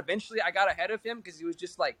with him. Then eventually I got ahead of him because he was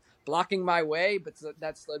just like blocking my way, but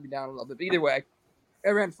that slowed me down a little bit. But either way, I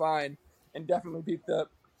ran fine and definitely beat the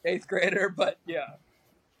 8th grader. But yeah.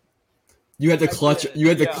 You had to clutch. You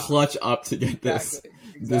had to clutch up to get this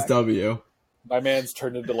W. My man's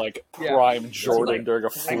turned into like prime Jordan during a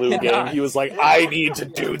flu game. cannot. He was like, I need to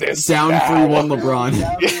do this. Down now. 3-1 LeBron.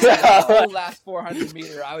 The whole last 400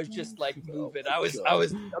 meter, I was just like moving. I'm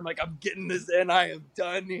like, I'm getting this in. I am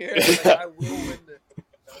done here. Like, I will win this.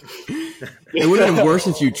 It would have been worse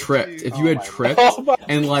if you tripped. If you had tripped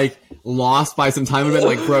and like lost by some time, it would have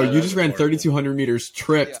been like, bro, you just ran 3,200 meters,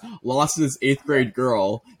 tripped, lost to this 8th grade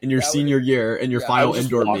girl in your senior year in your final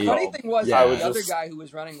indoor meet. The funny thing was, the other guy who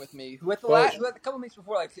was running with me, who at a couple weeks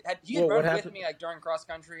before, like he had run with me like during cross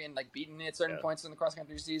country and like beaten me at certain points in the cross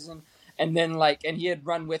country season, and then and he had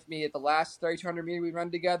run with me at the last 3,200 meter we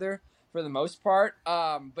run together. For the most part,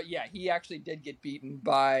 but yeah, he actually did get beaten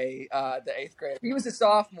by the 8th grader. He was a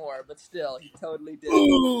sophomore, but still, he totally did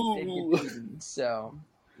get beaten. So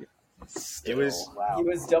it was he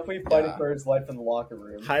was definitely fighting for his life in the locker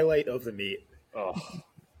room. Highlight of the meet. Oh.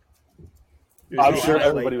 I'm sure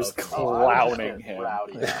everybody was clowning him.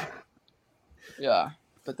 Yeah,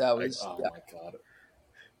 but that was my god.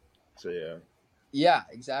 So yeah. Yeah,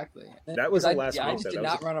 exactly. That was the last. I just did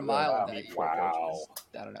not run a mile in that year. Wow.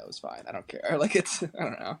 I don't know. It was fine. I don't care. Like I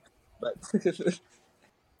don't know. But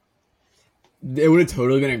it would have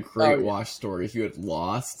totally been a great wash story if you had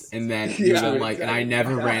lost and then you would have been like, and I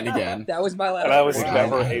never ran again. That was my last. And I was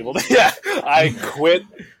never able to. Yeah, I quit.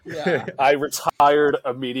 Yeah. I retired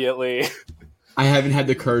immediately. I haven't had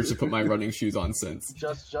the courage to put my running shoes on since.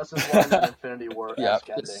 Just as long as Infinity War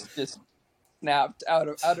ending. Just snapped out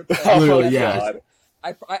of Literally, yeah.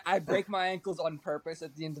 I break my ankles on purpose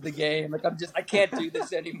at the end of the game. Like I can't do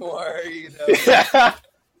this anymore. You know. Yeah.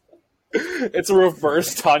 It's a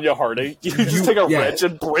reverse Tanya Harding. You just take a wrench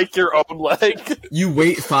and break your own leg. You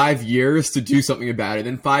wait 5 years to do something about it.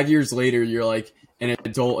 Then 5 years later, you're like an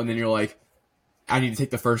adult, and then you're like, I need to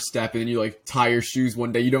take the first step. And then you like tie your shoes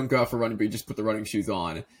one day. You don't go out for running, but you just put the running shoes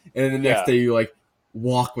on. And then the next day, you like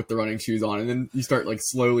walk with the running shoes on, and then you start like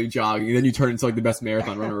slowly jogging, and then you turn into like the best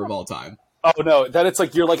marathon runner of all time. Oh no, then it's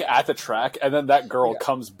like you're like at the track, and then that girl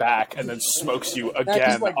comes back and then smokes you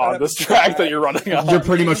again on this track that you're running on. You're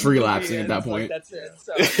pretty much relapsing at that point. That's it.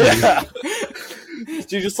 So. Yeah.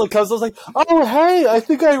 She just like comes, I was like, oh hey, I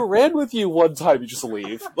think I ran with you one time. You just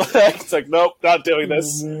leave. It's like, nope, not doing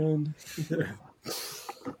this. Yeah,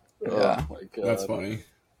 oh my god, that's funny.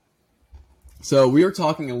 So we were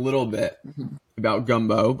talking a little bit about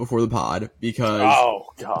gumbo before the pod because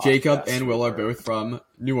Jacob and Will are both from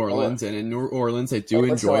New Orleans, and in New Orleans they do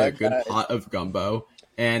enjoy a good pot of gumbo.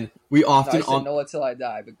 And we often know till I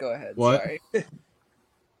die, but go ahead. What? Sorry.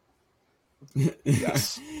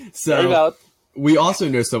 Yes. So we also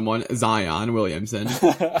know someone, Zion Williamson,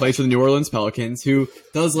 plays for the New Orleans Pelicans, who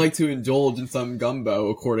does like to indulge in some gumbo,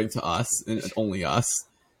 according to us, and only us.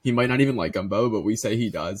 He might not even like gumbo, but we say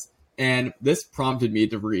he does. And this prompted me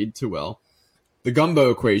to read to Will the gumbo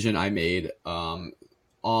equation I made on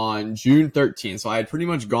June 13th. So I had pretty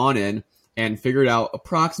much gone in and figured out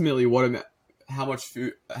approximately how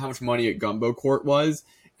much money a gumbo quart was,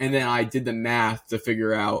 and then I did the math to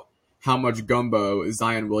figure out how much gumbo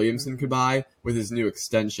Zion Williamson could buy with his new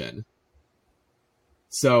extension.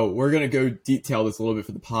 So we're going to go detail this a little bit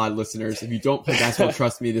for the pod listeners. If you don't play basketball,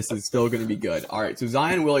 trust me, this is still going to be good. All right, so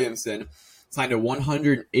Zion Williamson signed a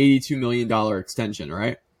 $182 million extension,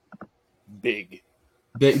 right? Big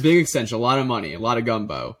extension, a lot of money, a lot of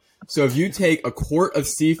gumbo. So if you take a quart of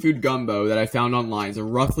seafood gumbo that I found online, so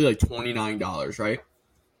roughly like $29, right?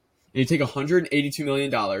 And you take $182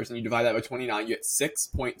 million and you divide that by 29, you get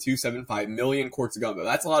 6.275 million quarts of gumbo.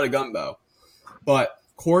 That's a lot of gumbo. But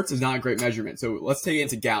quarts is not a great measurement. So let's take it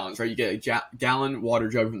into gallons, right? You get a gallon water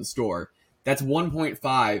jug from the store. That's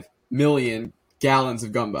 1.5 million gallons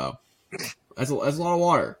of gumbo. That's a lot of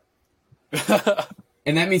water.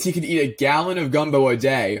 And that means he could eat a gallon of gumbo a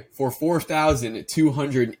day for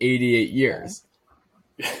 4,288 years.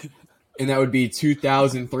 And that would be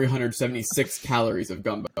 2,376 calories of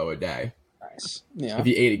gumbo a day. Nice. Yeah. If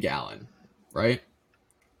he ate a gallon, right?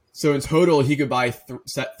 So in total, he could buy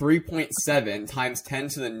 3.7 times 10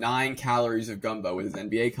 to the 9 calories of gumbo with his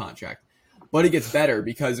NBA contract. But it gets better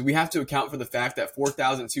because we have to account for the fact that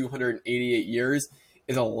 4,288 years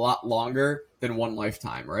is a lot longer than one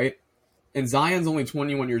lifetime, right? And Zion's only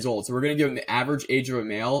 21 years old, so we're going to give him the average age of a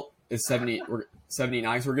male is 79, so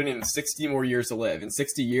we're going to give him 60 more years to live. And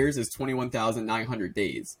 60 years is 21,900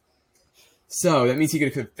 days. So that means he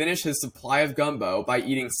could finish his supply of gumbo by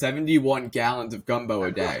eating 71 gallons of gumbo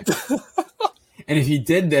a day. And if he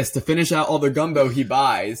did this to finish out all the gumbo he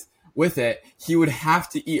buys with it, he would have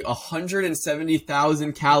to eat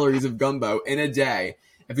 170,000 calories of gumbo in a day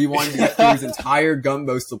if he wanted to get through his entire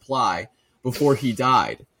gumbo supply before he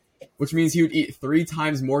died. which means he would eat 3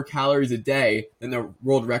 times more calories a day than the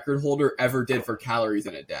world record holder ever did for calories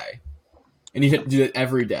in a day. And he'd have to do that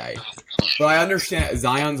every day. But I understand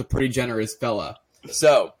Zion's a pretty generous fella.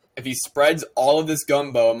 So, if he spreads all of this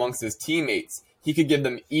gumbo amongst his teammates, he could give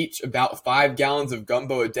them each about 5 gallons of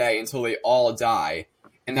gumbo a day until they all die.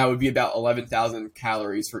 And that would be about 11,000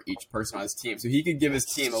 calories for each person on his team. So he could give his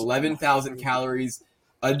team 11,000 calories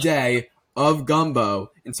a day of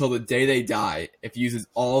gumbo until the day they die if he uses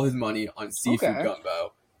all his money on seafood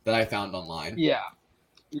gumbo that I found online. Yeah.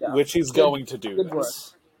 Which he's going to do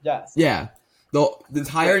this. Yes. Yeah. The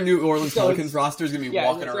entire New Orleans Pelicans roster is going to be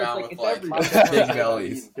walking around with big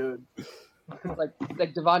bellies.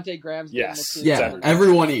 like Devontae Graham's getting the team. Yeah,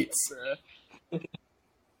 everyone eats.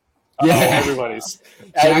 Yeah, everybody's.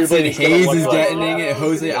 Jackson Hayes is getting it.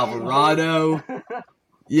 Jose Alvarado.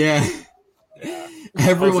 Yeah.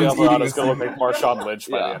 Everyone's Jose Alvarado's going to make Marshawn Lynch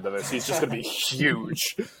by the end of this. He's just going to be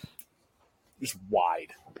huge. Just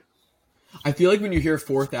wide. I feel like when you hear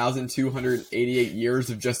 4,288 years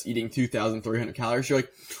of just eating 2,300 calories, you're like,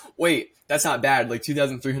 wait, that's not bad. Like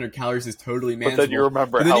 2,300 calories is totally manageable. But then you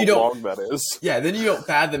remember how long that is. Yeah, then you don't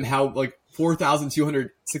fathom how like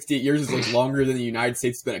 4,268 years is like longer than the United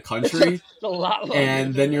States has been a country. It's a lot longer.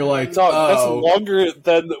 And then you're like, that's longer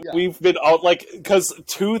than we've been out. Like, because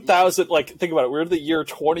 2,000. Like, think about it. We're in the year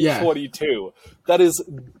 2022. Yeah. That is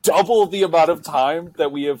double the amount of time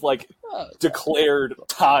that we have like declared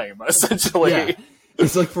time. Essentially, yeah.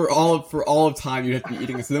 It's like for all of time you have to be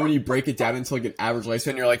eating this. So then when you break it down into like an average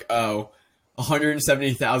lifespan, you're like,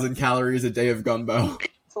 170,000 calories a day of gumbo.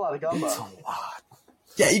 It's a lot of gumbo. It's a lot.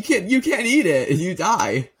 Yeah, you can't eat it and you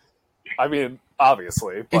die. I mean,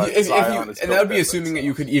 obviously, but and that would be assuming that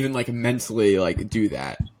you could even like mentally like do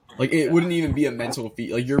that. Like it wouldn't even be a mental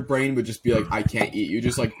feat. Like your brain would just be like, I can't eat. You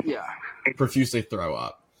just like profusely throw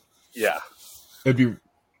up. Yeah, it'd be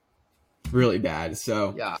really bad.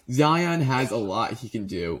 So Zion has a lot he can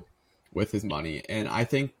do with his money, and I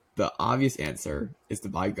think the obvious answer is to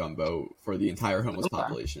buy gumbo for the entire homeless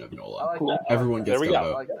population of NOLA. Cool. Everyone gets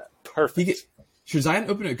gumbo. I like that. Perfect. Should Zion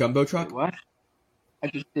open a gumbo truck? What? I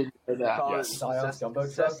just didn't hear that. Yes. Zion's gumbo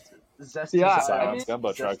truck? Zion's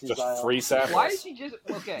gumbo truck. Just free samples. Why is he just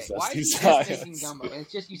Why is he just making gumbo?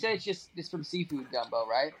 It's just it's from seafood gumbo,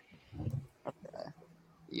 right? Okay.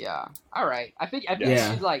 Yeah. All right. I think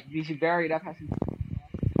you should vary it up. Have some...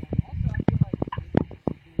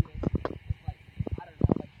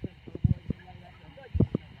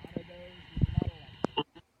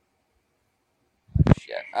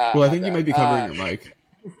 Well, I think you might be covering your mic.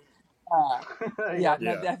 I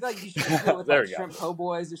feel like you should go with like shrimp po'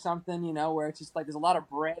 boys or something, where it's just like there's a lot of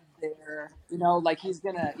bread there, like he's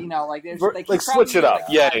gonna, like there's like switch it up,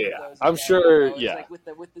 I'm sure, like with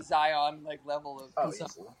the Zion like level of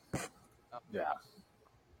consumption.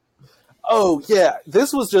 Oh yeah,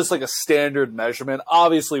 this was just like a standard measurement.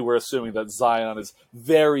 Obviously, we're assuming that Zion is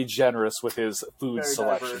very generous with his food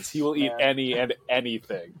selections. Diverse, he will eat any and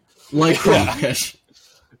anything, like crawfish.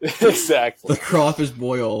 Exactly. The crawfish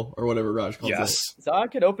boil, or whatever Raj calls it. Zion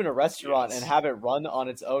could open a restaurant and have it run on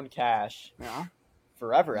its own cash. Yeah.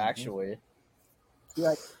 Forever, actually. Be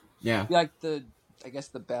like the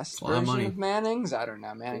best version of Manning's. I don't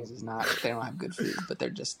know. Manning's is not. They don't have good food, but they're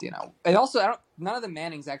just And also, none of the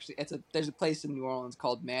Manning's actually. There's a place in New Orleans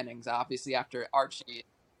called Manning's, obviously after Archie,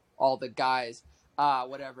 all the guys.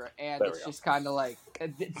 Whatever, and it's just kind of like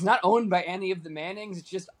it's not owned by any of the Mannings. It's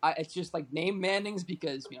just like named Mannings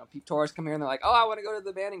because tourists come here and they're like, oh, I want to go to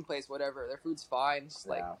the Manning place. Whatever, their food's fine. It's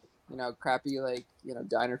like crappy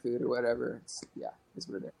diner food or whatever. It's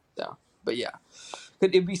what it is. So, but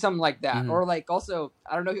could it be something like that, or like also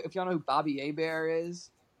I don't know if y'all know who Bobby Hebert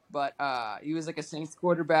is, but he was like a Saints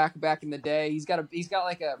quarterback back in the day. He's got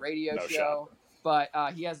like a radio show. But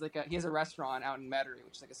he has a restaurant out in Metairie,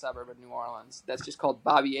 which is like a suburb of New Orleans. That's just called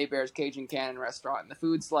Bobby Hebert's Cajun Cannon Restaurant, and the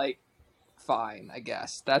food's like fine, I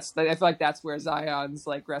guess. I feel like that's where Zion's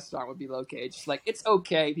like restaurant would be located. Just like it's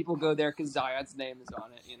okay, people go there because Zion's name is on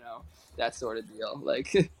it, that sort of deal.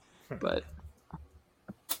 Like, but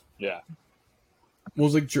well,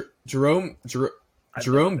 it's like Jerome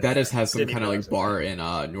Bettis has some kind of like bar in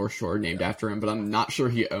North Shore named after him, but I'm not sure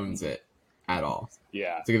he owns it at all.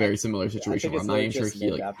 Yeah, it's like a very similar situation where I'm not even sure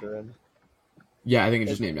he like. After him. Yeah, I think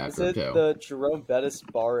it's just named after him too. Is it the Jerome Bettis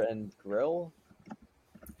Bar and Grill?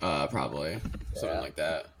 Probably something like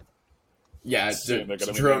that. Yeah,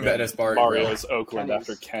 Jerome Bettis Bar. Mario's Oakland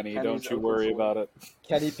after Kenny. Don't you worry about it.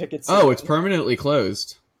 Kenny Pickett's. Oh, it's permanently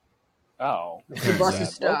closed. Oh, the bus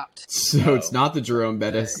is stopped. So it's not the Jerome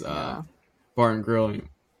Bettis Bar and Grill.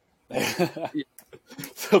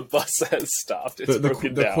 The bus has stopped. It's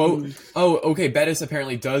broken down. Quote. Oh, okay. Bettis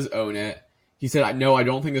apparently does own it. He said, "No, I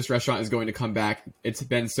don't think this restaurant is going to come back. It's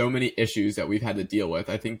been so many issues that we've had to deal with.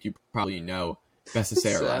 I think you probably know. Best to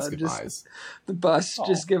say our last goodbyes." The bus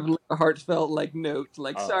just give a heartfelt note,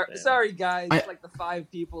 sorry guys, like the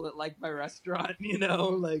 5 people that like my restaurant,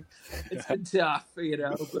 like it's been tough,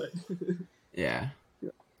 but yeah.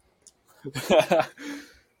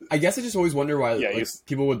 I guess I just always wonder why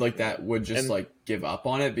people would just give up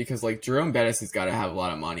on it, because Jerome Bettis has got to have a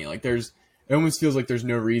lot of money. It almost feels like there's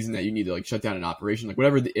no reason that you need to shut down an operation.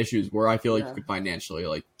 Whatever the issues were, I feel like you could financially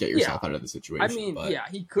get yourself out of the situation. I mean, but,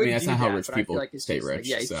 he could. That's not how rich people stay just, rich.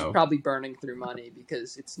 he's probably burning through money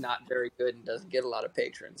because it's not very good and doesn't get a lot of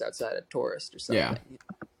patrons outside of tourists or something. Yeah.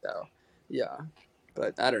 So,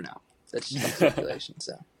 but I don't know. That's just speculation.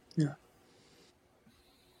 So yeah.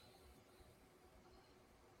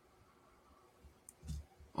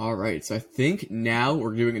 All right, so I think now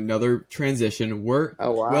we're doing another transition.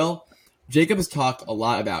 Well, Jacob has talked a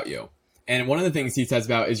lot about you, and one of the things he says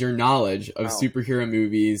about is your knowledge of superhero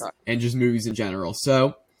movies and just movies in general.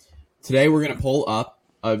 So today we're going to pull up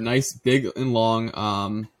a nice big and long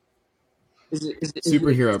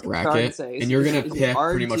superhero bracket, and you're going to pick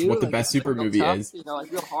pretty much what the best super movie is.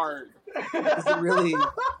 Real hard. Is it really?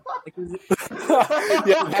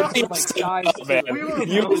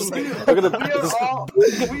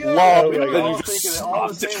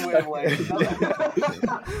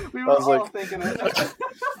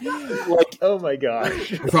 Oh my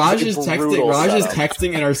gosh. Raj is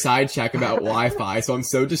texting in our side chat about Wi-Fi, so I'm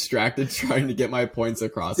so distracted trying to get my points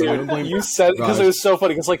across. Dude, I don't blame you said, because it was so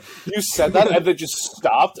funny, because you said that and then just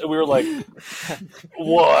stopped, and we were like,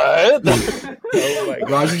 what? Oh my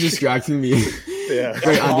God. Raj is distracting me. Yeah.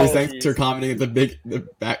 Great, Andres, thanks for commenting. The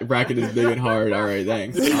bracket is big and hard. All right,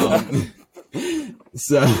 thanks.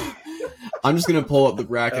 So I'm just gonna pull up the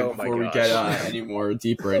bracket before we get any more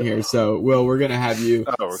deeper in here. So, Will, we're gonna have you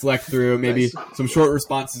select through maybe some short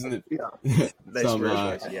responses. I'm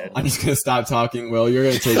just gonna stop talking. Will, you're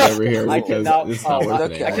gonna take over here because this is not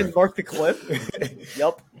worth it. I can mark the clip.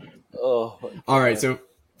 Yep. All right. So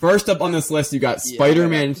first up on this list, you got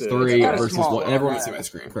Spider-Man 3 versus one. And everyone can see my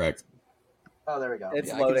screen, correct? Oh, there we go.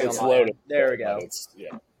 It's loading. There we go.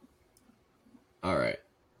 All right.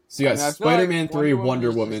 So you got Spider-Man 3,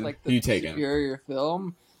 Wonder Woman. Who you taking? Superior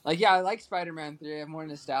film. I like Spider-Man 3. I have more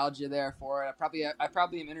nostalgia there for it. I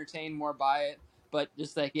probably am entertained more by it. But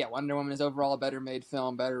just Wonder Woman is overall a better made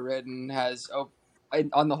film, better written, has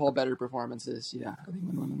on the whole better performances. Yeah, I think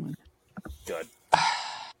Wonder Woman wins. Good.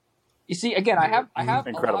 You see, again, I have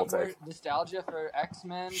Incredible a lot more take. nostalgia for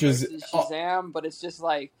X-Men versus Shazam, but it's just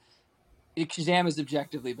Shazam is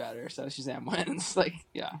objectively better, so Shazam wins.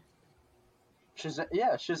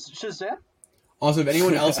 Shazam. Also, if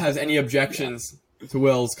anyone else has any objections to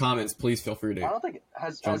Will's comments, please feel free to I don't think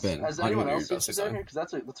jump in. Has anyone else seen Shazam here? Because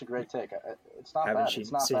that's a great take. It's not bad.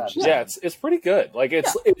 It's not bad. Yeah, it's pretty good.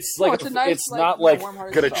 It's not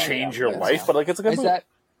gonna change your life, but it's a good movie.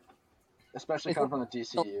 Especially coming from the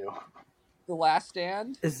DCU. The Last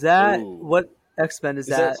Stand. Is that what X-Men is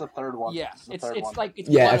that? That's the third one. Yes, it's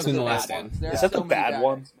X-Men the Last Stand. Is that the bad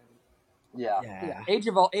one? Yeah. Age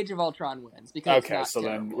of Ultron wins because okay, so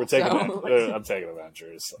terrible. Then we're taking. I'm taking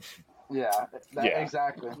Avengers. Yeah,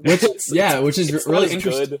 exactly. Which is really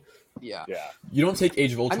interesting. Good. Yeah. You don't take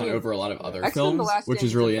Age of Ultron over a lot of other films, which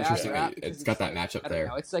is really interesting. It's got that matchup there.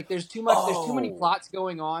 It's there's too much. There's too many plots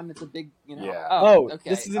going on. It's a big. Okay.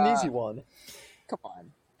 This is an easy one. Come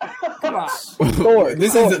on. Thor.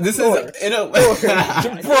 This is in a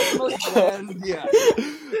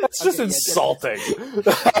That's just insulting.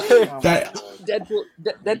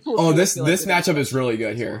 Deadpool. Oh, this matchup is really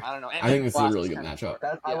good here. I don't know. I think this is a really good matchup.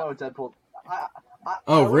 I love Deadpool.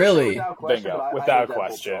 Oh, really? Bingo. Without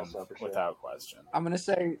question. Without question. I'm gonna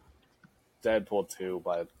say Deadpool 2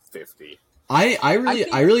 by 50. I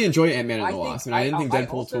really enjoy Ant-Man and the Wasp, and I didn't think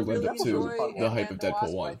Deadpool 2 lived up to the hype of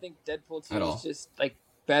Deadpool 1. I think Deadpool 2 is just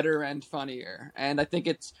better and funnier, and I think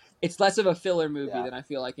it's less of a filler movie than I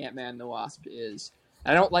feel like Ant-Man and the Wasp is.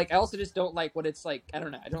 I also just don't like what it's like. I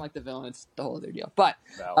don't know. I don't like the villain. It's the whole other deal. But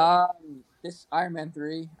this Iron Man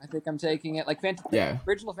 3, I think I'm taking it.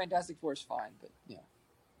 Original Fantastic Four is fine, but yeah.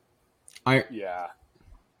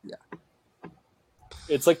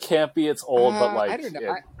 It's campy. It's old, but I don't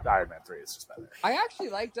know. Iron Man 3 is just better. I actually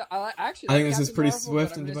liked. I think this is pretty Marvel,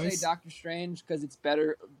 swift and and I'm gonna device. say Doctor Strange because it's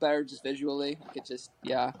better just visually.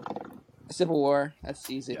 Civil War. That's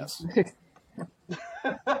easy. Yes.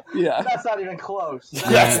 Yeah, that's not even close.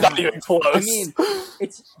 That's not even close. I mean,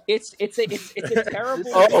 it's a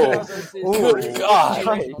terrible. Good God!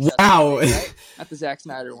 Wow, Not the Zack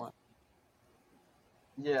Snyder one.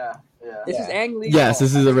 Yeah. This is Ang Lee. Yes,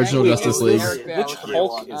 this is original Justice League. Which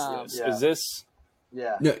Hulk is this? Yeah. Is this?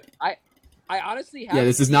 Yeah. No, I honestly have. Yeah,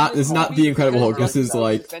 this is not the Incredible Hulk. This is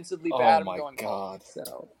like. Offensively bad. Oh my god.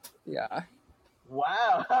 So yeah.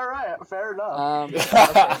 Wow. All right. Fair enough.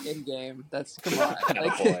 Okay, in game. That's come on. Oh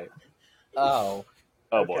Like, boy. Oh,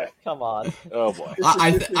 Oh boy. come on. Oh boy.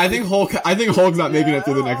 I think Hulk's not making it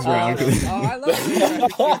through the next round. I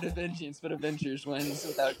love the Avengers, but Avengers wins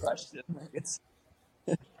without question. Like, it's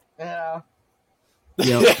Yeah.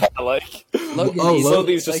 Yeah. Like Logan. some of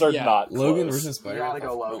these just are not Logan close. versus You Spider-Man. gotta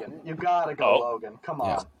go Logan. You gotta go Logan. Come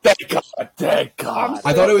on. Thank God. Thank God.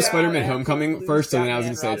 I thought it was Spider-Man Homecoming first, so then I was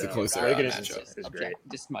gonna say it's a closer Logan matchup. is great.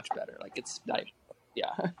 Just much better. Like it's like,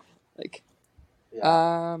 yeah. Like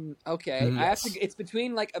Yeah. okay. Mhm. I have to. It's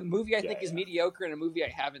between like a movie I think is mediocre and a movie I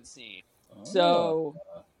haven't seen. Oh. So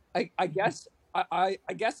I guess I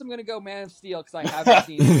guess I'm gonna go Man of Steel because I haven't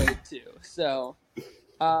seen Blade 2. So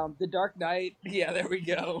The Dark Knight. Yeah, there we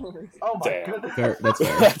go. Oh my Damn. goodness. Fair, that's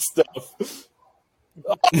fair. That stuff.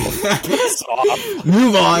 Piss off.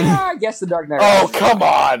 Move on. Yeah, I guess The Dark Knight. Oh, come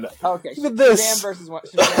on. Okay, Look at this. Shazam versus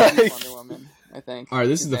Shazam versus Wonder Woman. I think. All right,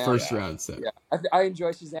 this is the Shazam, first yeah. round. So. Yeah, I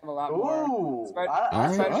enjoy Shazam a lot more. Ooh. Alright.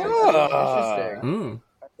 Interesting. Mm.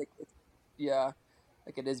 I think yeah,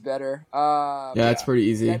 like it is better. Yeah, that's pretty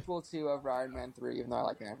easy. Deadpool 2 over Iron Man 3, even though I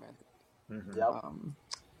like Iron Man 3. Yep.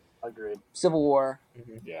 Agreed. Civil War,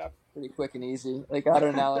 Yeah. pretty quick and easy. Like I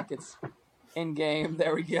don't know, like it's in game.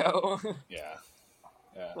 There we go. Yeah.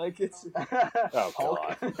 Like it's Oh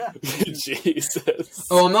God. Jesus.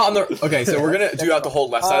 Oh, I'm not on the. Okay, so we're gonna do out the whole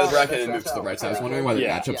left side of the bracket and move to the right side. I was wondering why the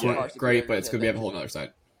Yeah. matchups Yeah. weren't great, but it's because we have a whole other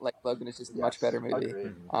side. like Logan is just a much better movie.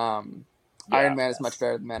 Agreed. Iron Man is much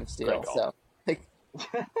better than Man of Steel. Great call. So like,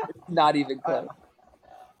 not even close.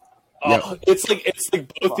 Oh, it's like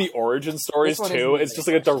both the origin stories This one too. isn't It's just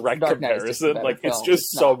like a direct Dark Knight is just a comparison. better Like it's film. just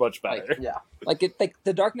It's so not, much better. Yeah. Like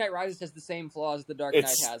The Dark Knight Rises has the same flaws the Dark Knight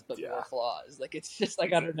It's- has, but yeah. more flaws. Like it's just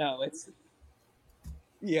like I don't know. It's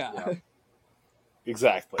yeah.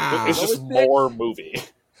 Exactly. Ah. It's just What was more movie.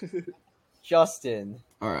 Justin.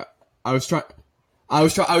 All right, I was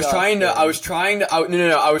trying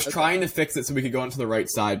to fix it so we could go onto the right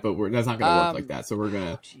side, but that's not gonna work like that. So we're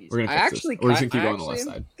gonna Jeez. fix I this. actually, We're just gonna keep I going on the left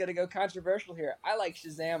actually side. am gonna go controversial here. I like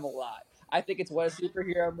Shazam a lot. I think it's what a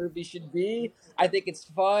superhero movie should be. I think it's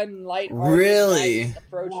fun, light, Really? nice,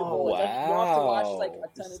 approachable. Like, you don't have to watch like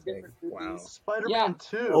a ton of different movies. Wow. Spider-Man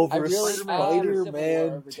 2. I Over really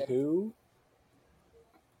Spider-Man 2?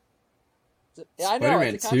 I know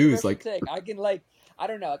Spider-Man it's a 2 is controversial like- take. I can like, I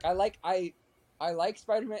don't know. Like, I like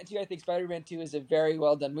Spider-Man 2. I think Spider-Man 2 is a very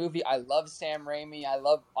well done movie. I love Sam Raimi. I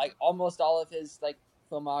love like almost all of his like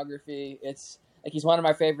filmography. It's like he's one of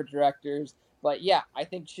my favorite directors. But yeah, I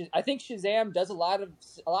think Shazam does a lot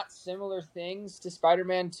similar things to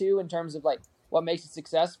Spider-Man 2 in terms of like what makes it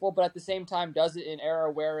successful, but at the same time does it in an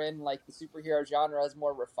era wherein like the superhero genre is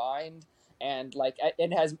more refined and like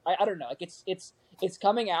it has I don't know, like it's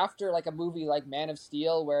coming after like a movie like Man of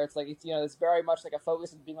Steel where it's like it's very much like a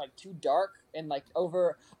focus on being like too dark and like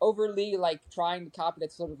overly like trying to copy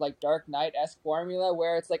that sort of like Dark Knight-esque formula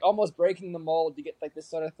where it's like almost breaking the mold to get like this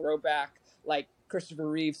sort of throwback like Christopher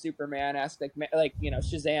Reeve Superman-esque like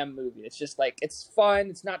Shazam movie. It's just like it's fun,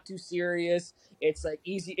 it's not too serious, it's like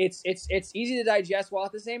easy, it's easy to digest while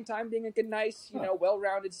at the same time being like a nice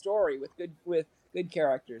well-rounded story with good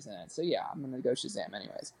characters in it. So yeah, I'm gonna go Shazam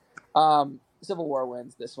anyways. Civil War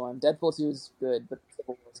wins this one. Deadpool 2 is good, but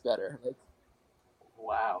Civil War is better. Like,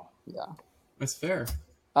 Wow. yeah. That's fair.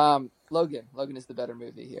 Logan is the better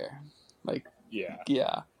movie here. Like, Yeah.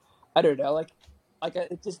 yeah. I don't know. Like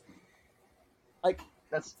it just like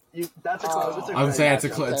That's a close. It's a I would great say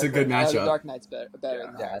matchup. it's a good The matchup. Dark Knight's better than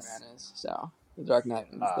Iron Yes. Man is. So the Dark Knight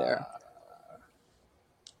is there.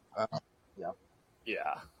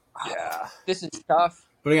 Yeah. This is tough.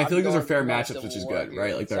 But again, I feel like I'm those are going fair for matchups, Civil which is War good, here.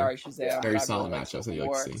 right? Like they're Sorry, Shazam. very I solid really like matchups that Civil you like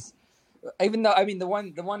War. to see. Even though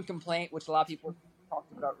the one complaint which a lot of people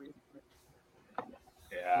talked about recently.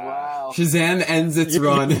 Yeah. Wow. Shazam ends its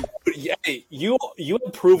run. Yeah, you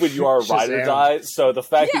have proven you are a ride or Shazam. die. So the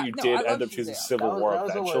fact Yeah, that you no, did I love end up choosing Shazam. Civil That War was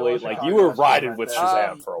a eventually, little like you were controversial riding right with there.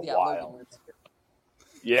 Shazam for a Yeah, while. Logan wins.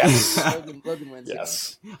 Yes. Logan wins.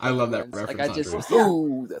 Yes. I love that Wins. Like, reference. I just- Andres. Yeah.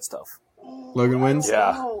 Ooh, that's tough. Logan wins?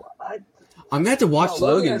 Yeah. No, I'm gonna have to watch No,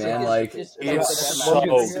 Logan, is man. just- Like, just- it's like, so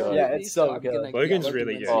Logan's good. Yeah, it's so I'm good. gonna- Logan's Logan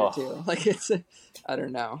really wins good. here, too. Like it's, I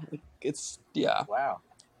don't know. It's yeah. wow.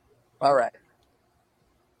 All right.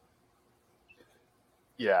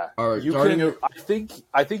 Yeah. All right, You starting can,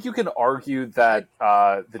 I think you can argue that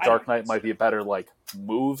The Dark Knight might be a better like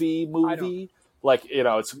movie. Like,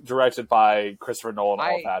 it's directed by Christopher Nolan and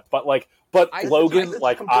all I- that. But like But I- Logan, I-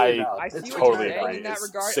 like completely I valid. I It's see what totally you're saying agree. in that It's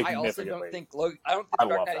regard. I also significantly. don't think Logan. I don't think I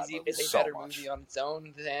Dark love Knight that movie is a so better much. movie on its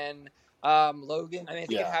own than Logan. I mean, I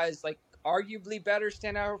think it Yeah. has like arguably better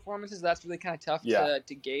standout performances. That's really kind of tough Yeah.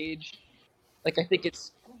 to gauge. Like I think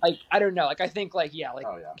it's like I don't know. Like I think like yeah, like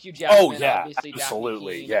Oh, yeah. Hugh Jackman, Oh, yeah, obviously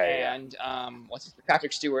absolutely. Daphne Keane, Yeah. and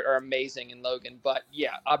Patrick Stewart are amazing in Logan. But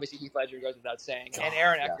yeah, obviously Heath Ledger goes without saying, and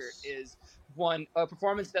Aaron yes. Eckhart is a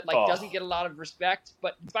performance that like Oh. doesn't get a lot of respect,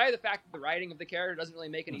 but despite the fact that the writing of the character doesn't really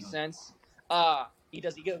make any sense, he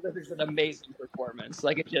delivers an amazing performance.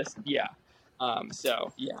 Like it just so yeah. And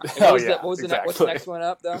Oh, what was yeah, what's the exactly. next one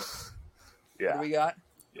up though? What do Yeah. we got?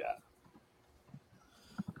 Yeah.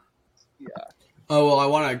 Yeah. Oh, well, I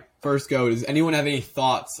want to first go. Does anyone have any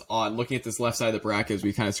thoughts on looking at this left side of the bracket as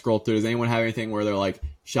we kind of scroll through? Does anyone have anything where they're like,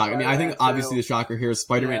 shocked? I mean, I think Spider-Man obviously 2. the shocker here is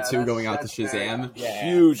Spider-Man Yeah, 2 that's- going out to that's very- Shazam. Yeah.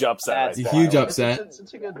 Huge upset. That's right It's a there. huge upset.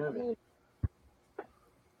 It's a good movie.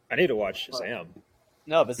 I need to watch Shazam.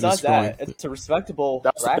 No, Just besides that, scrolling. it's a respectable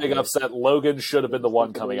That's a bracket. big upset. Logan should have been the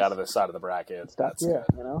one coming out of this side of the bracket. That's You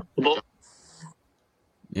know?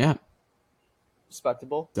 Yeah,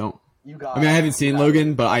 Respectable. don't. You got. I mean, I haven't seen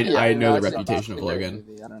Logan, but I know the it's a reputation of popular Logan.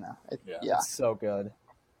 movie. I don't know. Yeah. Yeah. It's so good.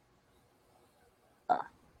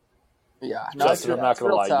 Yeah. Justin, I'm not it's going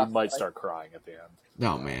to real lie, tough. you might start crying at the end.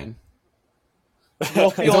 Oh man, We'll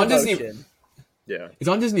It's feel on Disney. emotion. Yeah. It's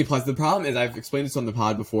on Disney Plus. The problem is, I've explained this on the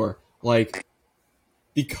pod before. Like,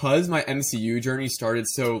 because my MCU journey started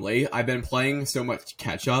so late, I've been playing so much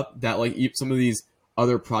catch up that like some of these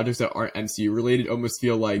other projects that aren't MCU related almost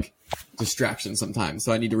feel like distractions sometimes.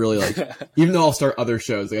 So I need to really like, even though I'll start other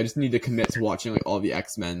shows, like I just need to commit to watching like all the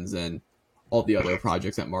X-Men's and all the other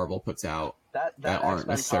projects that Marvel puts out that that aren't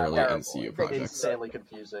X-Men necessarily content MCU is projects. insanely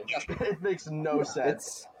confusing. It makes no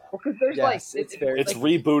sense. Because there's Yes, like it's very. It's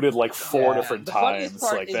rebooted like four Yeah. different The funniest times.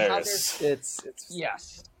 part Like is how there's It's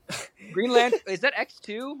yes. Green Lantern is that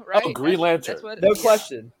X2, right? Oh, Green Lantern. That's what, no yeah.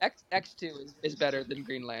 question. X2 is better than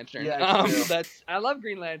Green Lantern. Yeah, X2. I love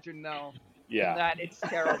Green Lantern though. yeah. That it's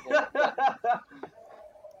terrible.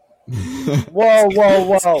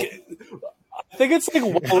 Whoa. I think it's like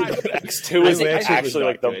one X2 is Green Lantern was actually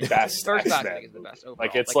like the not good. best First class I X-Men. think is the best overall.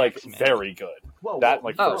 Like it's like X-Men. very good. Whoa, That,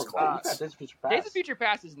 like, first class. Days of Future Days Past. of Future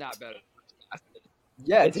Past is not better.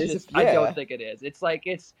 Yeah, It's it's just, just, I yeah. don't think it is. It's like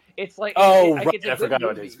it's like Oh, like, right. it's a I good forgot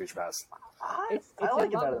about movie. Days of Future Past. I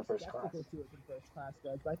like it better than First Class. First Class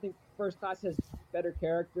does, but I think First Class has better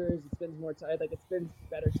characters. It spends more time. Like it spends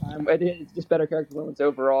better time. It's just better character moments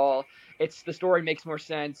overall. It's the story makes more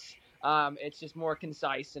sense. It's just more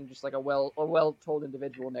concise and just like a well told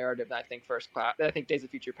individual narrative that I think First Class. That I think Days of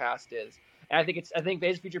Future Past is. And I think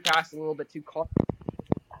Days of Future Past is a little bit too.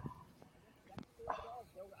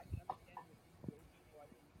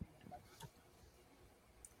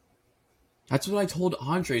 That's what I told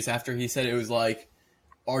Andres after he said it was like,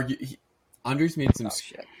 Andres made some. Oh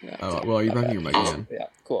shit! Yeah. Oh, well, you're breaking your mic again. Yeah.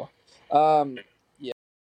 Cool.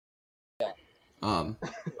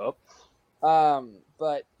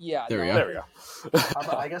 But yeah. There we no, go. There we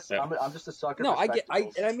go. I guess Yeah. I'm just a sucker. No, for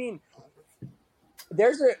spectacles. and I mean,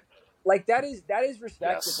 there's a like that is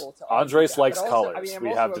respectable to Andres likes but colors. I'm We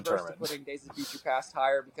also have averse to determined. putting Days of Future Past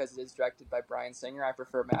higher because it is directed by Bryan Singer. I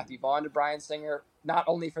prefer Matthew Vaughn to Bryan Singer, not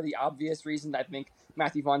only for the obvious reason that I think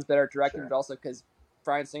Matthew Vaughn's better at directing, Sure. but also because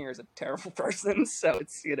Bryan Singer is a terrible person. So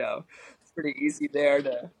it's it's pretty easy there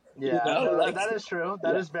to. Yeah, You know, no, like- that is true.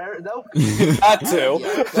 That is very no. That too.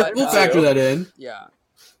 Yeah, but, We'll factor that in. Yeah,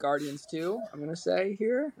 Guardians 2, I'm gonna say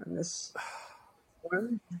here on this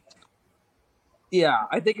one. Yeah,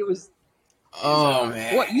 I think it was. Oh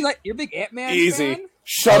man. What you like? You're a big Ant-Man Easy. fan?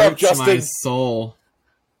 Shut up, Hurts my Justin. soul.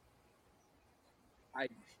 I-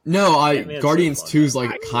 No, Ant-Man's Guardians so fun. 2 is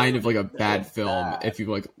like kind of like a bad film if you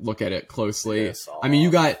like look at it closely. Piss off. I mean,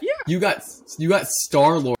 you got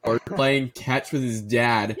Star-Lord playing catch with his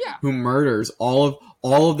dad, Yeah. who murders all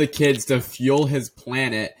of the kids to fuel his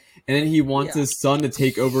planet, and then he wants Yeah. his son to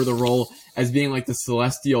take over the role as being like the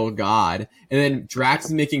celestial god. And then Drax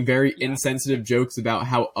is making very insensitive jokes about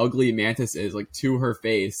how ugly Mantis is, like to her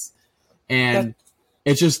face. And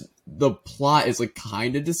it's just the plot is like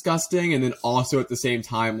kind of disgusting, and then also at the same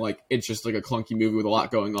time, like it's just like a clunky movie with a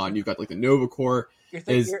lot going on. You've got like the Nova Corps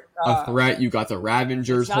is a threat. You got the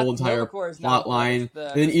Ravengers' whole entire plot line,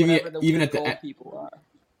 and then even at the end, people are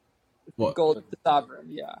what? gold the sovereign,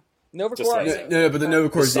 yeah. Nova Just Corps, like- No, but the Nova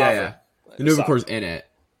Corps, yeah, Sovereign. the Nova Sovereign. Corps in it.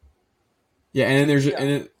 Yeah, and then there's Yeah.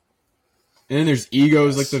 and then there's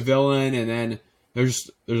Egos like the villain, and then there's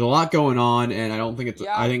a lot going on, and I don't think it's.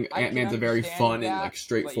 Yeah, I think I Ant-Man's can a very understand fun and that, like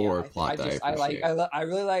straightforward but plot that I appreciate. I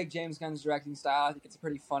really like James Gunn's directing style. I think it's a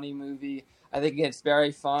pretty funny movie. I think it's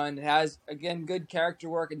very fun. It has, again, good character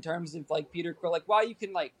work in terms of like Peter Quill. Like, while you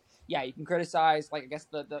can you can criticize, like, I guess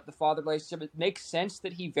the father relationship. It makes sense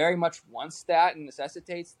that he very much wants that and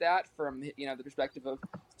necessitates that from the perspective of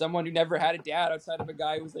someone who never had a dad outside of a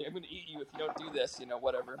guy who's like, I'm going to eat you if you don't do this,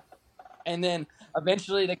 whatever. And then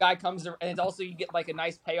eventually the guy comes, and it's also you get like a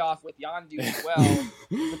nice payoff with Yondu as well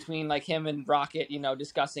between like him and Rocket,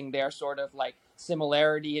 discussing their sort of like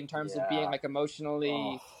similarity in terms of being like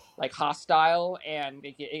emotionally like hostile, and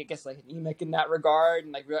it gets like anemic in that regard,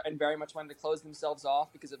 and and very much wanting to close themselves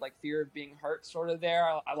off because of like fear of being hurt, sort of there.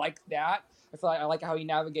 I like that. I feel like I like how he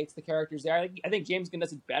navigates the characters there. I think James Gunn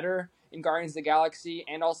does it better in Guardians of the Galaxy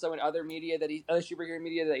and also in other superhero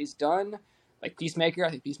media that he's done. Like Peacemaker,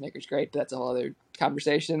 I think Peacemaker's great, but that's a whole other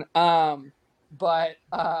conversation. But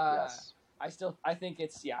Yes. I think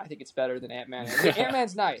it's better than Ant-Man.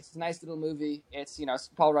 Ant-Man's nice. It's a nice little movie. It's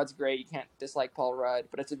Paul Rudd's great. You can't dislike Paul Rudd,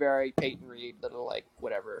 but it's a very Peyton Reed little like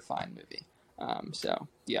whatever fine movie. So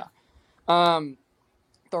yeah.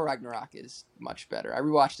 Thor Ragnarok is much better. I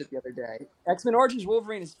rewatched it the other day. X-Men Origins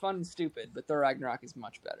Wolverine is fun and stupid, but Thor Ragnarok is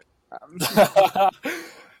much better.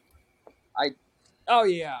 Oh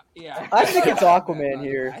yeah. I think it's Aquaman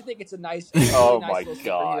here. I think it's a nice, Oh nice my little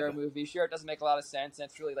God. superhero movie. Sure, it doesn't make a lot of sense, and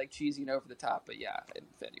it's really like cheesy and over the top. But yeah,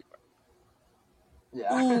 Infinity War.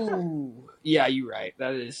 Yeah. Ooh, yeah, you're right.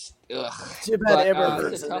 That is ugh. Too bad Amber It's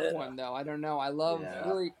Heard's a in tough it. one though. I don't know. I love Yeah.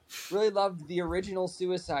 really loved the original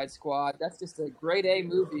Suicide Squad. That's just a grade A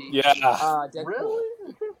movie. Yeah. Deadpool.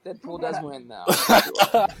 Really? Deadpool does win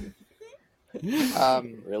though.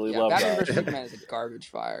 Really Yeah, love Batman that. vs Superman is a garbage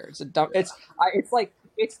fire. It's a dumb. It's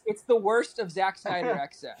the worst of Zack Snyder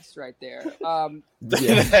excess right there. Yeah.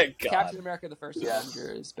 God. Captain America: The First Yes.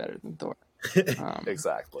 Avenger is better than Thor.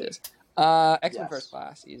 Exactly. It is. X-Men Yes. First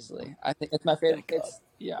Class easily. I think it's my favorite. Thank It's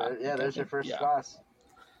yeah. There's your first yeah. class.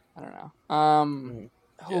 I don't know.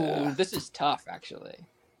 Yeah. This is tough. Actually,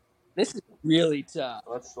 this is really tough.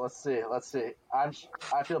 Let's see. I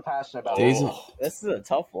feel passionate about Days it. of- This is a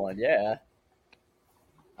tough one, yeah.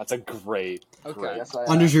 That's a great. Okay. Yes, I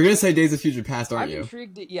am. Anders, you're gonna say Days of Future Past, aren't I'm you?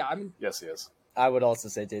 intrigued. I'm Yes, he is. I would also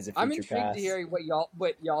say Days of Future I'm intrigued Past. to hear what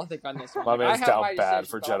y'all think on this one. My man's I have down my bad decisions,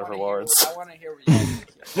 for but Jennifer I Lawrence. want to hear what y'all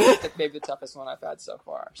think. It's maybe the toughest one I've had so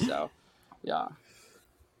far. So, yeah.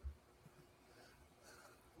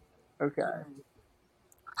 Okay.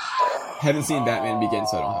 Haven't seen Batman Begins,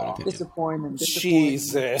 so I don't have an opinion. Disappointing.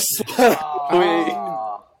 Jesus.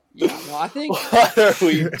 Yeah. No, I think What are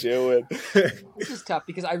we doing? this is tough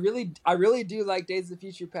because I really do like Days of the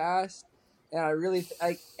Future Past, and I really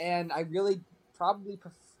probably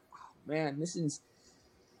prefer. Oh, man, this is.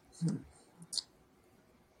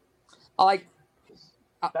 I like.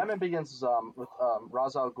 Batman Begins is with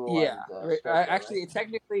Ra's al Ghul. Yeah, And, Scarecrow, actually, right?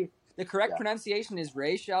 technically, the correct Yeah. pronunciation is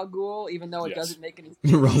Ra's al Ghul, even though it Yes. doesn't make any.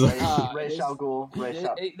 Ra's- Ra's al Ghul.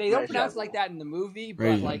 They don't pronounce it like that in the movie, but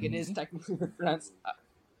Ra's al like it Ghul. is technically pronounced.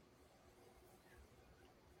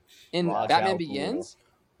 In Ra's Batman al Ghul. Begins.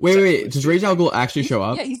 Wait. Does Ra's al Ghul actually show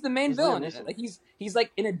up? Yeah, he's the main He's villain. Liam Neeson. Like he's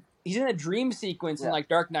like he's in a dream sequence in Yeah. like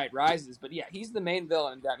Dark Knight Rises, but yeah, he's the main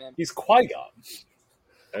villain in Batman. He's Qui-Gon.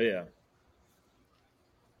 Oh yeah.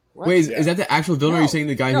 What? Wait, is that the actual villain, or are you saying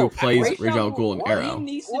the guy No, who plays Ra's Ra's al Ghul in Liam Arrow?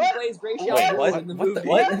 Neeson What? plays Ra's al Wait, Ghul what? in the What movie. the-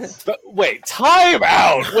 what? But wait, time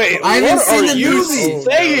out. Wait, I haven't what seen are the you movie.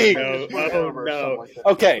 saying? No, Put it oh, over no. something like that.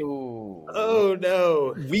 Okay, Ooh. Oh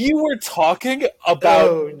no. we were talking about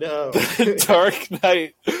Oh no. Dark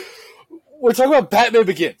Knight. We're talking about Batman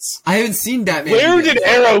Begins. I haven't seen Batman. Where Begins. did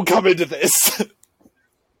Arrow come into this?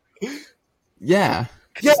 Yeah.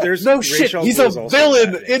 Yeah, There's no Ra's shit. al He's Ghul's a also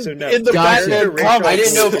villain Batman, so no. in the Gotcha. Batman Ra's al comics. I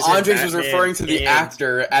didn't know if Ghul is in Andres was Batman referring to the and-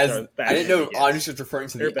 actor as. No, I didn't Batman know if Begins. Andres was referring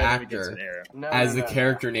to Or the Batman Begins actor an Arrow. No, as no, the no.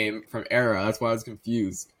 character name from Arrow. That's why I was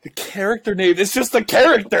confused. The character name is just the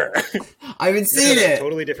character. I haven't seen They're it.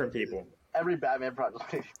 Totally different people. Every Batman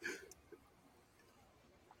project.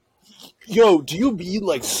 Yo, do you mean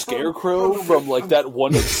like Scarecrow from like that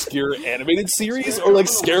one obscure animated series, or like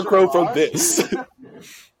Scarecrow from this?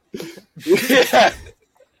 Yeah.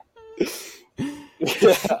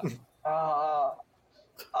 Yeah.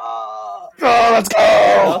 Oh, let's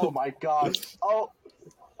go! Oh my god. Oh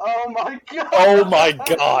my god. Oh my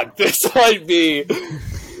god, this might be.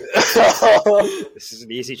 This is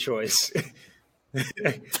an easy choice.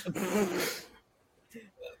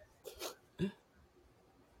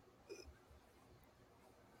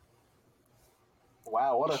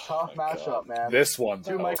 Wow, what a tough matchup, man. This one,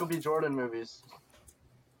 Two though. Michael B. Jordan movies.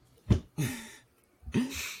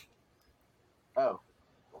 Oh,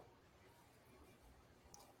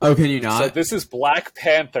 Oh, can you So not? this is Black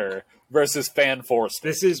Panther versus Fan Force.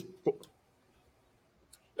 This is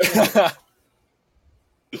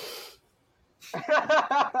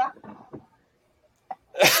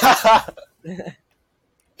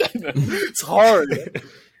It's hard.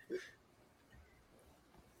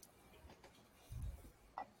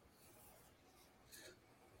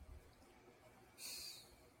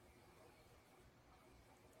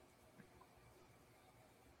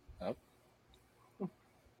 Oh.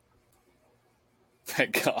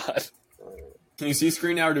 Thank God. Can you see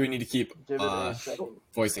screen now, or do we need to keep Give it a second.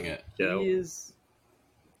 voicing it?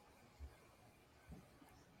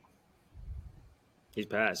 He's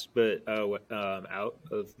passed, but out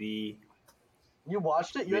of the. You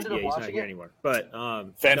watched it? You ended up He's not watching here it? anymore. But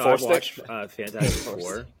Fan no, Force I watched Stick? Fantastic Four.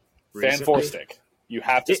 Fan recently. Force Stick. You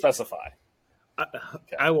have to specify.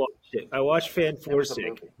 I watched it. I watched Fan was Force a Stick.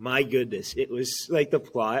 movie. My goodness, it was like the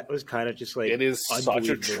plot was kind of just like It is such a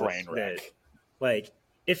unbelievable train wreck. that, like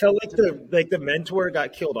it felt like the mentor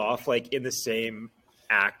got killed off like in the same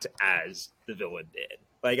act as the villain did.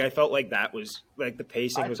 Like I felt like that was like the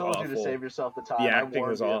pacing I was told awful. you to save yourself the time. The I acting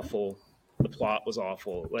warned was you. awful. The plot was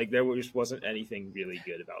awful. Like there just wasn't anything really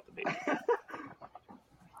good about the movie.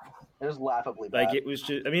 It was laughably bad. Like it was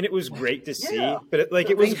just. I mean, it was great to see, Yeah. but it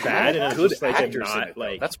was bad, and it Good was just like a actors in not it, though.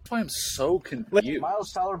 like. That's why I'm so confused.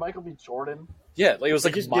 Miles Teller, Michael B. Jordan. Yeah, like it was They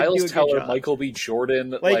like just didn't do a Miles good Teller, job. Michael B.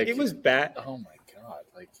 Jordan. Like it was bad. Oh my God!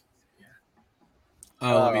 Like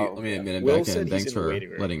Oh, let me admit it Will back said in. he's Thanks in the for waiting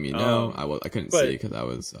room. letting me know. I couldn't but- see because I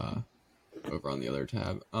was over on the other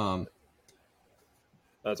tab.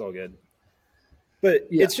 That's all good. But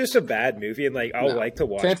Yeah. it's just a bad movie, and like I'll No. like to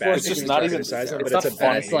watch Fan bad Force movies. is and not even- criticize them, it's but not it's a funny.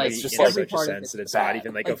 bad It's like movie just in like- such a every part of sense that it's bad. not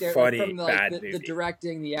even like a they're- funny from, like, bad the movie.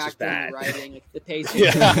 directing, the It's just acting, bad. the writing, like, the pacing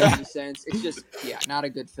Yeah. doesn't make any sense. It's just not a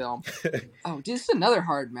good film. Oh, just another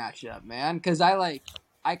hard matchup, man. Because I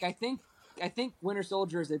think Winter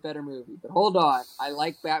Soldier is a better movie. But hold on, I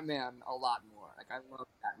like Batman a lot more. Like I love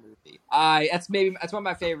that movie. That's one of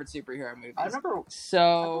my favorite superhero movies. I never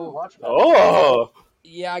So watched that. oh,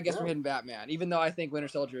 yeah, I guess we're hitting Batman. Even though I think Winter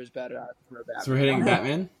Soldier is better, I prefer Batman. So we're hitting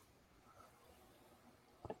Batman.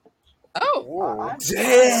 Oh,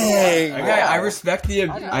 dang! Okay, I respect the.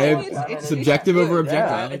 I have subjective over good. objective.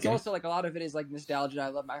 Yeah, I like it's it. also like a lot of it is like nostalgia. I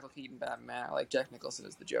love Michael Keaton Batman. I like Jack Nicholson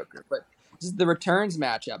as the Joker, but just the Returns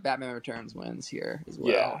matchup. Batman Returns wins here as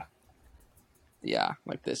well. Yeah. Yeah,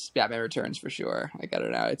 like this Batman Returns for sure. Like I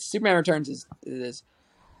don't know, it's Superman Returns is.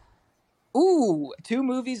 Ooh, two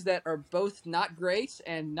movies that are both not great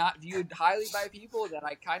and not viewed highly by people that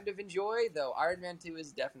I kind of enjoy. Though Iron Man 2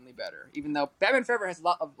 is definitely better, even though Batman Forever has a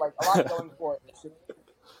lot going for it.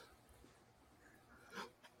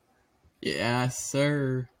 Yes,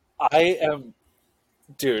 sir. I am,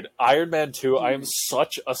 dude. Iron Man 2. I am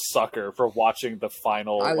such a sucker for watching the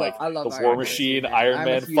final, I like love the Iron War Man Machine, 2, man. Iron I'm a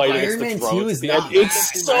Man huge fighting Iron against Man the 2 drones. is at the not end. bad.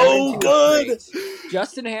 It's Iron Man so 2 good. is great.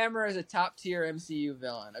 Justin Hammer is a top tier MCU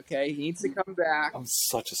villain. Okay, he needs to come back. I'm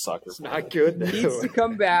such a sucker. It's For not it. good He needs though. to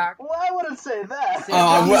come back. Well, I wouldn't say that. Oh,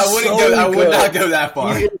 I wouldn't so go. I would good. not go that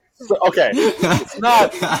far. Okay, it's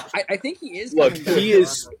not. I think he is. Look, coming back. he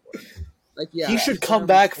is. Like, yeah, He should come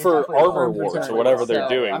back for definitely Armor Armor Wars or Returns. whatever they're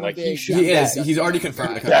So, doing. I'm a Like he big- should. He is. Yeah. He's already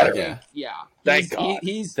confirmed to come Better. back. Yeah. Yeah, Thank he's, God.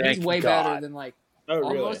 He's Thank way God. better than like Oh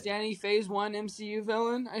really? almost any Phase 1 MCU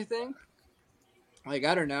villain. I think. Like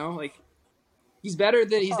I don't know. Like he's better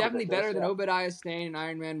than. He's Sounds definitely better ridiculous, than yeah. Obadiah Stane in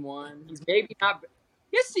Iron Man 1. He's maybe not.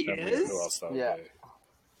 Yes, he Who is. else that would Yeah. be?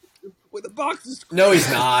 With a box of No,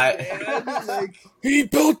 he's not. man, like. He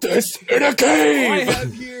built this in a All I cave.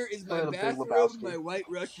 have here is my Oh, the Big bathrobe, Lebowski. my white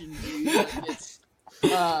Russian dude. Like it's,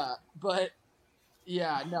 but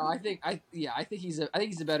yeah, no, I think he's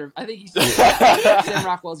a better. I think he's Sam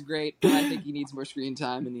Rockwell's great, but I think he needs more screen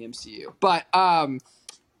time in the MCU. But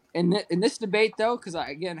in this debate though, because I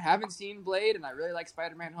again haven't seen Blade and I really like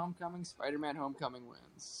Spider-Man: Homecoming. Spider-Man: Homecoming wins.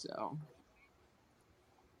 So,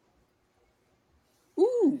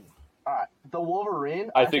 ooh. All right, the Wolverine.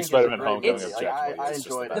 I think is a Spider-Man: great Homecoming movie. objectively I is just enjoyed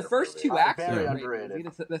the The it. better first movie. two acts Very are a great underrated.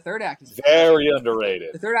 movie. The third act is Very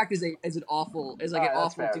underrated. The third act is an awful like an Alright, that's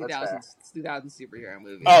awful fair, that's 2000 superhero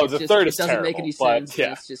movie. Oh, It's the just, third it is doesn't make any terrible, but sense.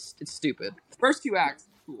 yeah. It's stupid. The first two acts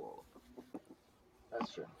cool.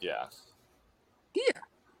 That's true. Yeah. Yeah.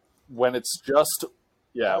 When it's just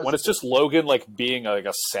when it's just Logan like being like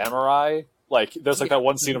a samurai. Like there's like that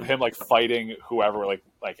one scene of him like fighting whoever like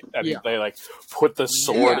and Yeah. they like put the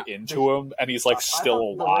sword Yeah. into him and he's like I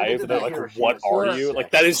still thought the way they alive did and they're that like, here what was are you? sick.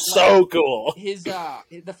 Like that is so cool. His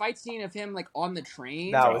the fight scene of him like on the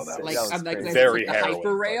train, That was like that was I'm like crazy. Very the harrowing, hyper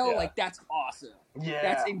but rail, yeah. like that's awesome. Yeah.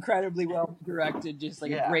 That's incredibly well directed. Just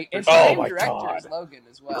like Yeah. a great and Oh same my director God. as Logan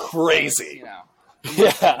as well. Crazy. So it's,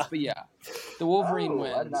 Yeah. But yeah, the Wolverine Oh,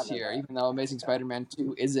 I did not wins know here, that. even though Amazing Spider-Man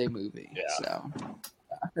 2 is a movie. Yeah. So.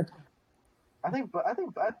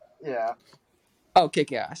 Yeah. Oh,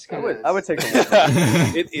 Kick-Ass. I Come would, on. I would take the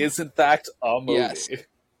Wolverine. It is in fact a movie. Yes.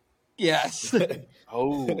 Yes.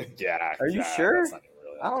 Oh yeah. Are you yeah, sure? that's not even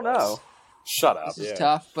really that I don't close. know. Shut up. This is Yeah.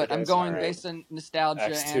 tough, but I'm Kick-Ass, going alright. based on nostalgia,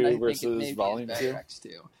 X2 and I think it versus may be Volume better 2?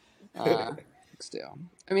 X2. Still,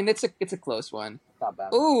 I mean, it's a close one. Not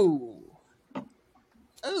bad. Ooh.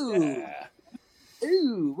 Yeah.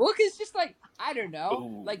 Ooh. Well, it's just like, I don't know.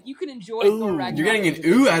 Ooh. Like, you can enjoy Ooh. Thor Ragnarok. You're getting an as a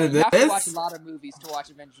ooh movie. out of You have to this? watch a lot of movies to watch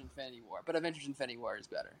Avengers Infinity War, but Avengers Infinity War is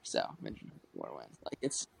better. So, Avengers Infinity War wins. Like,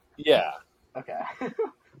 it's... Yeah. Okay.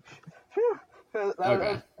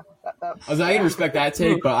 Okay. I can respect that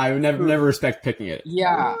take, but I would never respect picking it.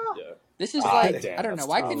 Yeah. Yeah. This is Ah, like, damn, I don't know. that's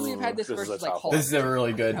Why tough. couldn't we have had this This is versus a like tough Hulk? This is a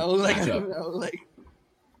really good Oh, like, I matchup. don't know, like...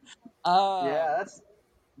 Yeah, that's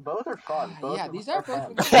both are fun. Both yeah, are, these are are both fun.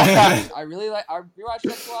 movies. I really like. I rewatched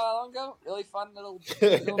this a while ago. Really fun little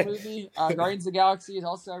movie. Guardians of the Galaxy is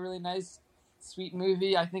also a really nice, sweet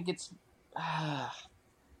movie. I think it's. I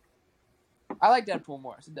like Deadpool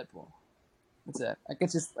more. So Deadpool. That's it. Like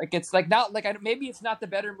it's just like it's like not like maybe it's not the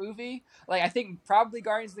better movie. Like I think probably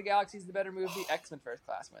Guardians of the Galaxy is the better movie. X-Men First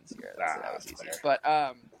Class wins here. That was easy. But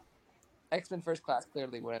X-Men First Class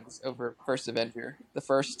clearly wins over First Avenger. The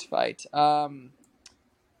first fight.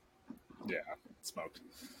 Yeah. Smoked.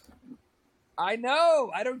 I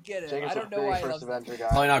know. I don't get it. Jacob's I don't a know big why he First loves Avenger guy.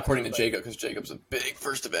 Probably not according to Jacob, because Jacob's a big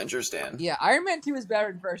First Avenger stan. Yeah, Iron Man 2 is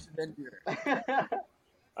better than First Avenger.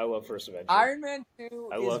 I love First Avenger. Iron Man 2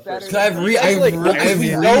 I is love better First than Avenger. I have We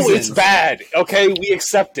know it's reasons. bad. Okay, we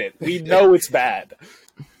accept it. We know it's bad.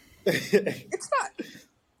 It's not.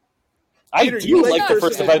 I Peter, do you like like the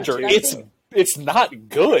First First Avenger. Avenger. It's not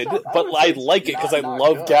good, but I like it because I Not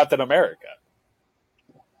love good. Captain America.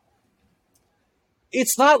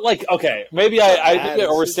 It's not like, okay, maybe I bad, think I it's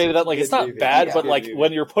overstated just that. Like, a it's good not movie. bad, Yeah, but good like movie.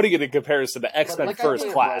 when you're putting it in comparison to X Men Like, First I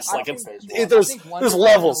think- Class, I like think- it's I think Wonder there's Man in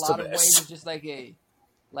levels a to lot of ways this. is just like a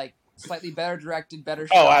slightly better directed, better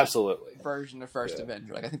Oh, shot absolutely. version of First Yeah.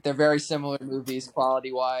 Avenger. Like I think they're very similar movies,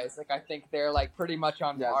 quality wise. Like I think they're like pretty much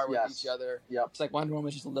on Yes, par with yes. each other. Yep. It's like Wonder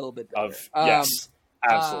Woman's just a little bit better. Of yes,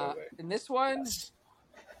 absolutely. In this one, Yes.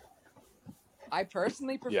 I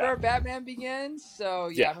personally prefer Yeah. Batman Begins, so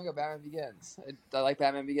Yeah. I'm gonna go Batman Begins. I like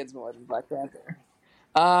Batman Begins more than Black Panther.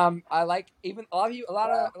 I like even a lot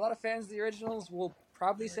of fans of the originals will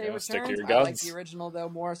probably say Yeah, stick to Returns. your I like guns. the original though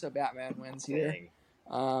more, so Batman wins here. Dang.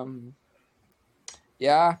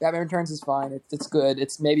 Yeah, Batman Returns is fine. It's good.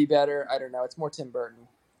 It's maybe better. I don't know. It's more Tim Burton.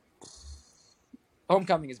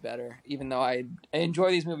 Homecoming is better, even though I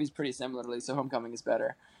enjoy these movies pretty similarly. So Homecoming is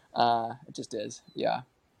better. It just is. Yeah.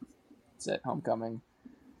 That's it. Homecoming.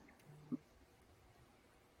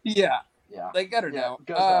 Yeah. Yeah. Like, I don't Yeah, know.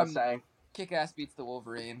 goes without saying. Kick-Ass beats the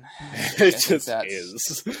Wolverine. It just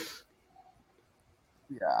is.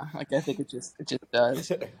 Yeah. Like, I think it just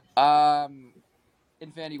does.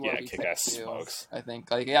 Infinity War Yeah, beats Kick-Ass X2. smokes. I think.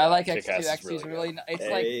 Like, yeah, I like X2. Kick-Ass is X2 is really really it's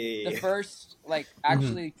Hey. like the first, like,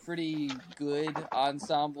 actually pretty good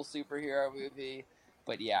ensemble superhero movie.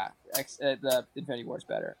 But yeah, the Infinity War is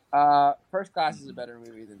better. First Class is a better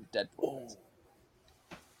movie than Deadpool.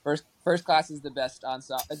 First Class is the best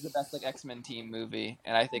ensemble. Is the best like X-Men team movie,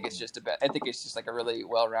 and I think it's just I think it's just like a really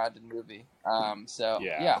well-rounded movie. So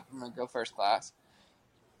Yeah. I'm gonna go First Class.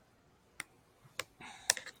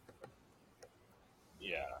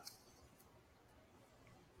 Yeah.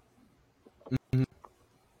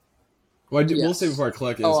 What we'll Yes. say before I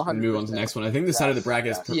click is Oh, and move on to the next one. I think this side of the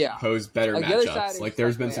bracket has Yeah. proposed better Like, the other side matchups. is Like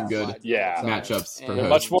there's just, been like, some yeah, good slides Yeah. on both matchups sides. for And- hosts.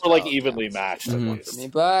 Much more like Oh, evenly yeah. matched. Mhm. At least. I mean,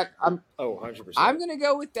 but Oh, 100%. I'm gonna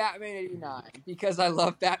go with Batman '89 because I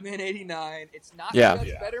love Batman '89. It's not Yeah. the best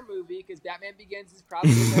Yeah. better movie because Batman Begins is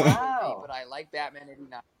probably the better Wow. movie, but I like Batman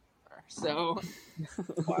 '89. So,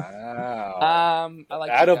 Wow. I like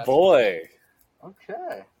Atta boy.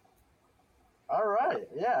 Okay. All right.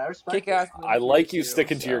 Yeah, I respect Kick-Ass. it. I like you too,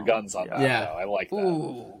 sticking to your so, guns on that. Yeah. Though. I like that.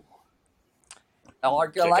 Ooh. I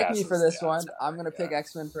like Kick-Ass me for is- this yeah, one. it's I'm gonna better, pick yeah.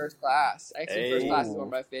 X-Men First Class. X-Men First Class is Hey. one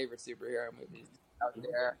of my favorite superhero movies out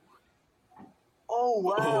there. Oh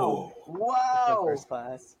wow! Oh. Wow! First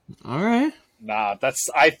Class. All right. Nah,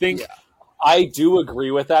 I think I do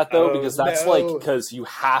agree with that though, Oh, because that's no. like because you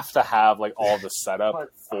have to have like all the setup But-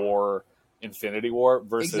 for Infinity War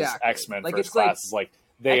versus Exactly. X-Men Like, First it's like- Class. Is like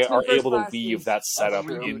they X-Men are First able to Class weave is that setup a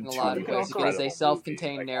reboot into in a lot of an ways because it's a incredible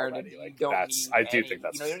self-contained movie, like, narrative. already. You Like, don't that's need I do any- think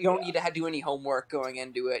that's you don't need to do any homework going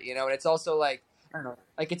into it, and it's also like I don't know.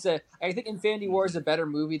 Like I think Infinity War is a better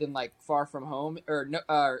movie than like Far From Home or no,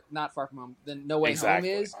 not Far From Home than No Way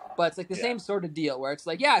Exactly. Home is. But it's like the same sort of deal where it's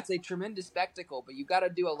like, yeah, it's a tremendous spectacle, but you got to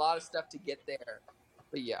do a lot of stuff to get there.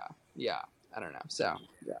 But yeah, I don't know. So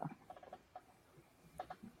yeah,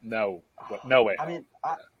 No way. I mean,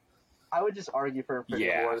 I would just argue for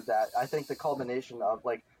Infinity War that I think the culmination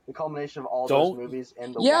of all those movies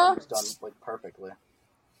in the one was done like perfectly.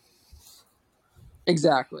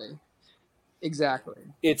 Exactly.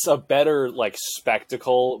 It's a better like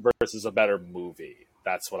spectacle versus a better movie.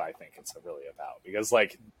 That's what I think it's really about. Because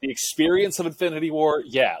like the experience of Infinity War,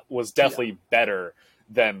 was definitely better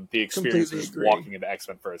than the experience of just walking into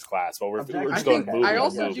X-Men First Class. But we're just going movie. I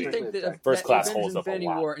also movie. do think that First Class Avengers holds up Infinity a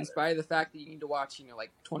lot War, better. in spite of the fact that you need to watch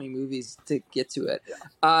like 20 movies to get to it,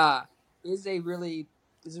 is a really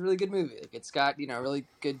good movie. Like it's got really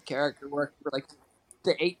good character work for like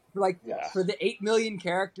for the 8 million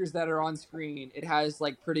characters that are on screen. It has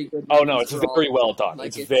like pretty good. Oh no, it's very well done.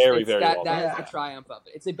 Like, it's very well done. That is the triumph of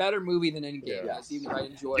it. It's a better movie than Endgame. Yes. Even though I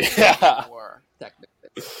enjoy it more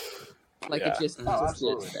technically. Like it just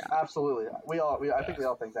absolutely, is that. absolutely. I think we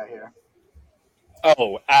all think that here.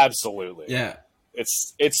 Oh, absolutely. Yeah.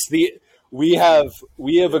 It's we have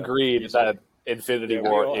agreed that Infinity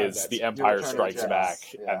War is The Empire Strikes Back,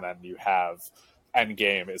 and then you have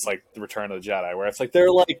Endgame. It's like The Return of the Jedi, where it's like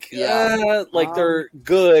they're like they're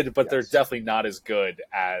good, but they're definitely not as good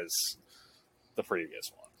as the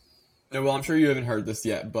previous one. No, well, I'm sure you haven't heard this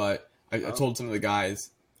yet, but I told some of the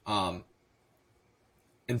guys.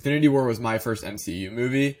 Infinity War was my first MCU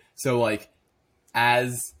movie, so like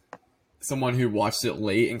as someone who watched it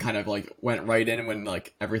late and kind of like went right in when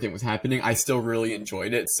like everything was happening, I still really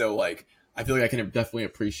enjoyed it. So like I feel like I can definitely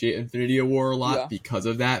appreciate Infinity War a lot because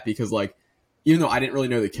of that. Because like even though I didn't really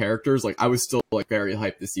know the characters, like I was still like very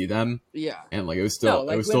hyped to see them. Yeah, and like it was still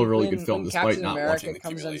a really good film despite Captain not America watching the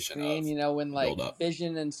comes on accumulation screen, of when like build-up.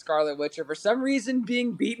 Vision and Scarlet Witch are for some reason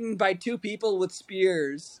being beaten by two people with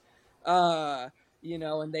spears.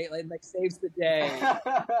 And they like saves the day.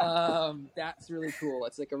 That's really cool.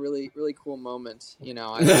 It's like a really, really cool moment. I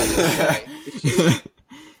have to say.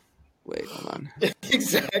 Wait, hold on.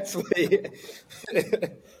 Exactly.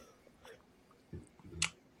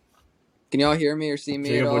 Can y'all hear me or see me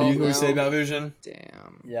Jacob, at all? what do you now? say about Vision?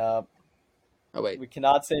 Damn. Yeah. Oh wait. We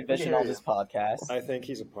cannot say Vision on this podcast. I think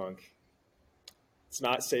he's a punk. It's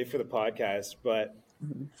not safe for the podcast, but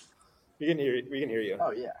we can hear you.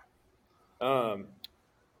 Oh yeah.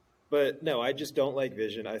 But no, I just don't like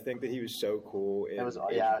Vision. I think that he was so cool in Age of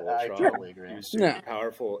I Ultron. totally agree. He was super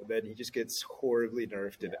powerful. Then he just gets horribly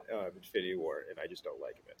nerfed in Infinity War, and I just don't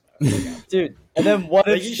like him in that. Dude, and then what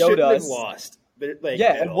if he showed us? Been lost.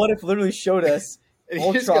 And what if literally showed us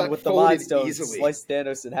Ultron with the Mind Stones slice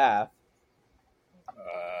Thanos in half?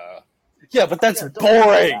 Yeah, but that's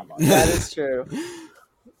boring. That is true.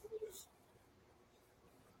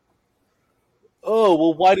 Oh,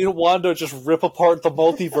 well, why didn't Wanda just rip apart the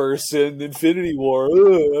multiverse in Infinity War?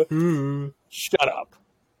 Shut up.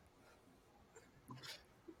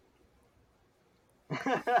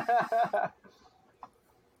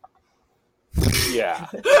 Yeah.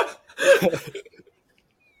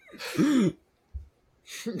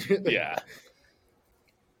 Yeah.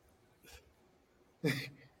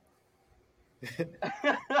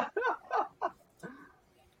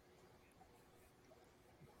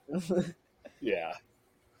 Yeah.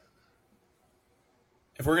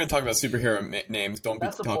 If we're going to talk about superhero names, don't be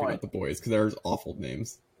talking about the boys, because there's awful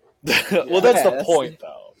names. Well, that's the point,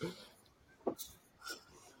 though.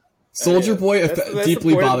 Soldier Boy that's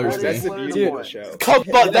deeply bothers me. That's the beauty of the show. Come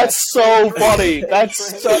on, that's so funny.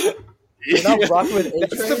 That's so... Not rocking with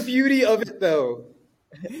That's the beauty of it, though.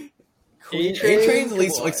 A-Train's at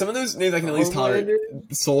least, like, some of those names I can at least tolerate.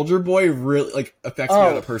 Soldier Boy really, like, affects me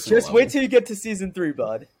on a personal level. Just wait till you get to season 3,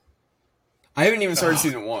 bud. I haven't even started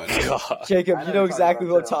season 1. God. Jacob, you know exactly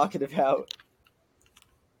what I'm talking about.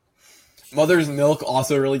 Mother's Milk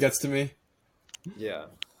also really gets to me. Yeah.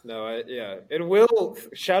 No, and Will,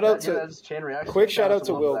 shout out to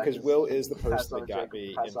Will, because Will is the person that got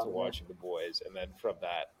me into watching The Boys, and then from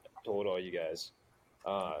that, I told all you guys.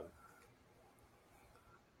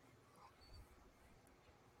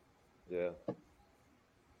 Yeah.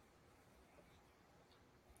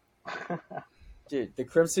 Dude, the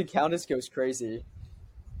Crimson Countess goes crazy.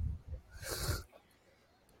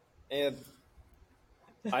 And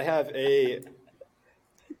I have a...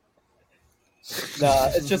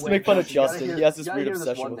 Nah, it's just to make fun of Justin. He has this weird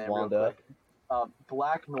obsession with Wanda.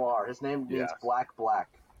 Black Noir. His name means black.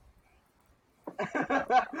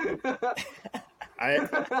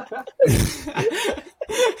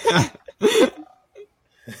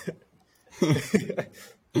 I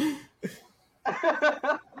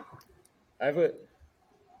have a.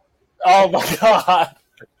 Oh my god.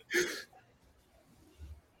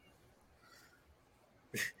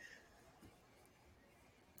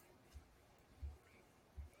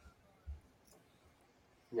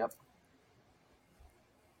 Yep.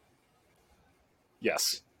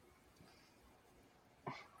 Yes.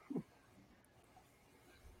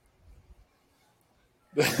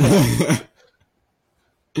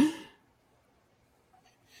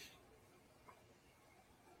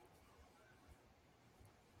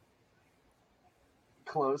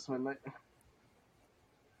 Close midnight.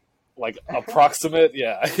 Like approximate,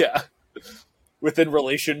 yeah. Within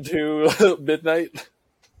relation to midnight.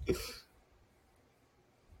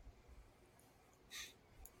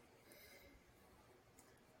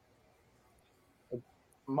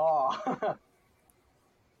 Ma.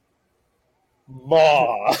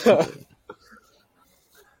 Ma.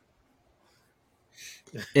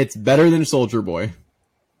 It's better than Soldier Boy.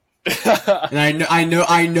 And I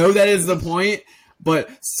know that is the point, but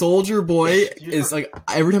Soldier Boy is like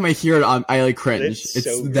every time I hear it, I like cringe. It's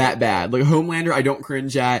so that bad. Like Homelander, I don't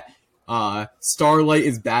cringe at. Starlight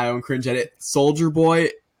is bad. I don't cringe at it. Soldier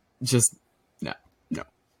Boy, just no.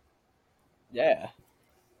 Yeah.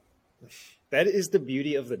 That is the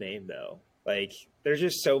beauty of the name, though. Like, there's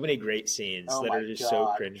just so many great scenes that are just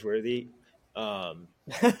so cringeworthy.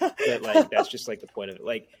 That like that's just like the point of it.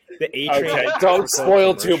 Like the A-Train. Okay, don't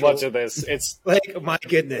spoil too much of this. It's like, my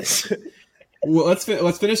goodness. Well, let's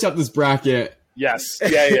finish up this bracket. Yes,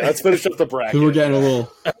 yeah. Let's finish up the bracket. We're getting a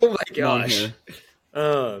little. Oh my gosh.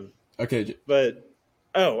 Okay, but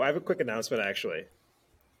I have a quick announcement actually.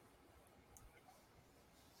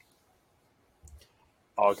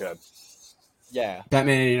 All good. Yeah.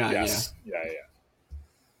 Batman 89. Yes. Yeah.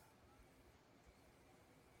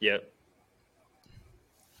 Yep.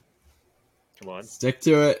 Come on. Stick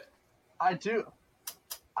to it. I do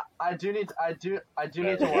need to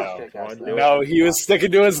watch Kick-Ass. No, he was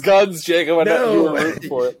sticking to his guns, Jacob. I know you were rooting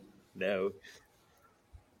for it. No.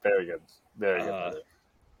 Very good. Very good.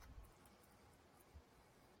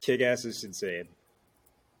 Kick-Ass is insane.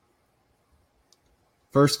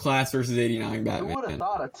 First Class versus 89 Batman. Who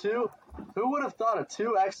would have thought of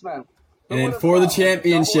two X-Men? And then for the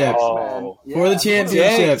championship. Oh. For the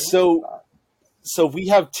championship. So we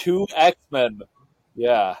have two X-Men.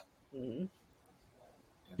 Yeah. Mm-hmm.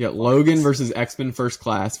 Yeah, Logan versus X-Men First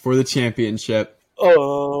Class for the championship.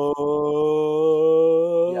 Oh.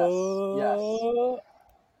 Yes.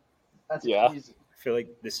 That's easy. I feel like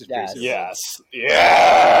this is basically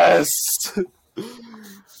Yes.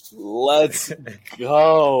 Let's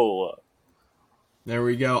go. There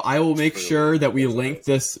we go. I will make sure that we link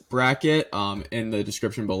this bracket in the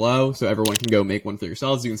description below so everyone can go make one for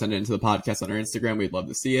yourselves. You can send it into the podcast on our Instagram. We'd love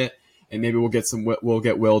to see it. And maybe we'll get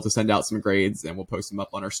Will to send out some grades and we'll post them up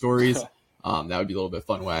on our stories. That would be a little bit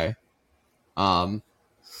fun way.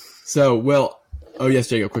 So Will, yes,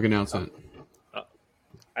 Jacob, quick announcement. I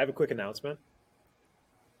have a quick announcement.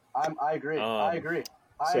 I agree. I agree.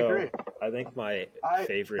 I think my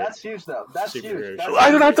favorite. That's huge, though. That's huge.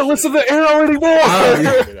 I don't have to listen to Arrow anymore.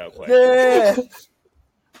 Without question.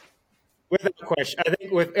 Without question. I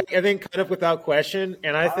think kind of without question.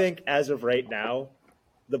 And I think as of right now,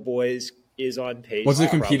 The Boys is on pace. What's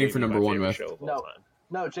it competing for number one with?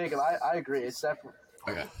 No, Jacob. I agree. It's definitely.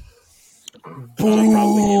 Okay.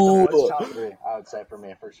 Boo! It's top three, I would say, for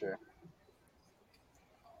me, for sure.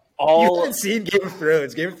 You haven't seen Game of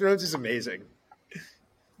Thrones. Game of Thrones is amazing.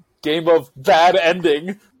 Game of bad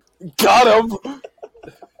ending. Got him.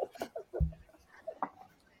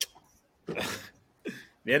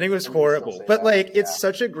 The ending was horrible, but it's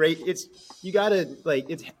such a great. You gotta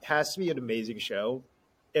it has to be an amazing show.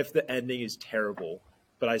 If the ending is terrible,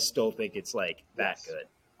 but I still think it's that good.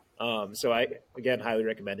 So I again highly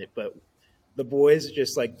recommend it. But The Boys,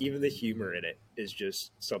 just even the humor in it is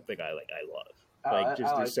just something I love.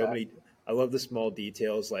 There's so many. I love the small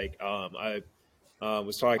details. I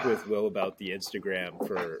was talking with Will about the Instagram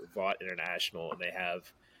for Vought International, and they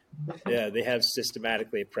have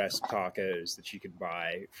systematically pressed tacos that you can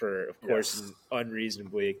buy for, of course, an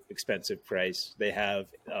unreasonably expensive price. They have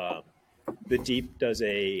The Deep does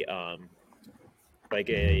an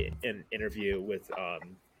interview with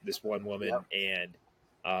this one woman, and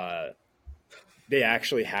they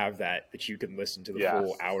actually have that you can listen to the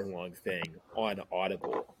full hour-long thing on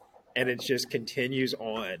Audible. And it just continues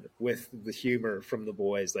on with the humor from The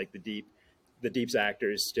Boys. The Deep's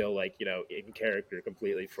actor is still in character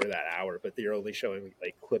completely for that hour, but they're only showing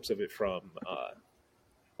clips of it from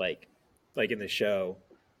in the show.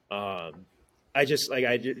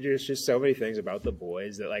 there's just so many things about The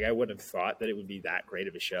Boys that like I wouldn't have thought that it would be that great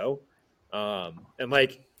of a show, and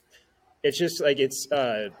like it's just like it's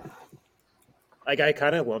like I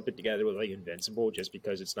kind of lump it together with like Invincible just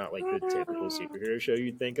because it's not like the typical superhero show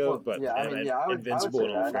you'd think of. But Invincible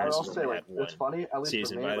and all fairness only had one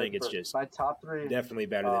season, but I think it's just my top three definitely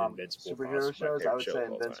better than Invincible. Superhero shows, I would say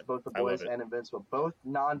Invincible, The Boys, and Invincible. Both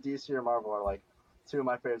non-DC or Marvel are like two of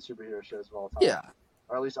my favorite superhero shows of all time. Yeah.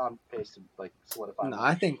 Or at least on pace to like solidify. No,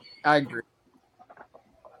 I think I agree.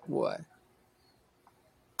 What?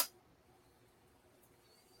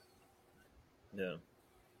 No.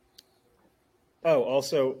 Oh,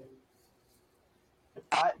 also.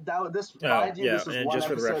 This is and one just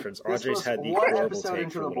for the episode, reference, Andres had the horrible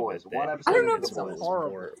take for a little bit. I don't know if it's a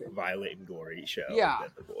more violent and gory show than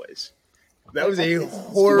The Boys. That was a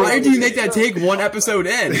horrible. Why do you make that take one episode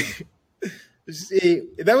in? See,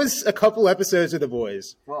 that was a couple episodes of The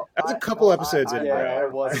Boys. Well, that was a couple episodes in, bro.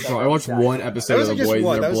 I watched one episode of The Boys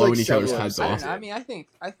and they're blowing each other's heads off. I mean, I think,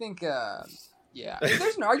 yeah. I mean,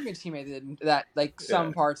 there's an argument to be made that like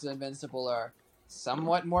some parts of Invincible are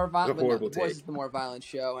somewhat more violent, but The Boys is the more violent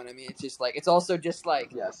show, and I mean, it's just like it's also just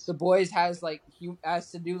like The Boys has like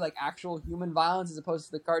has to do like actual human violence as opposed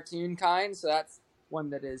to the cartoon kind, so that's one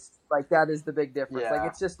that is like that is the big difference. Like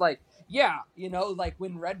it's just like like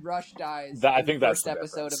when Red Rush dies, I think that's the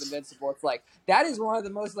first episode of Invincible. It's like that is one of the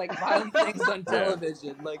most like violent things on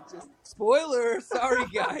television. Like just spoiler, sorry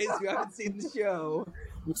guys who haven't seen the show.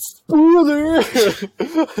 Spoiler.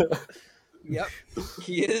 Yep,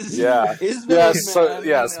 he is. Yeah,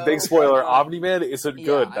 big spoiler. Omni-Man isn't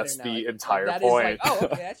good. That's the entire point. Is like,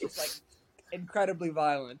 okay, that's just like incredibly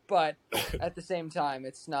violent, but at the same time,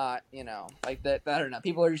 it's not. Like that. I don't know.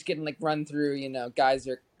 People are just getting like run through. Guys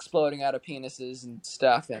are exploding out of penises and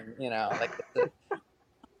stuff, and like.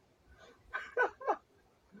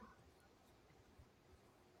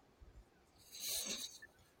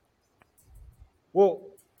 Well,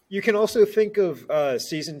 you can also think of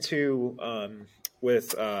season 2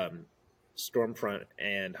 with Stormfront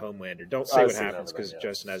and Homelander. Don't say what happens because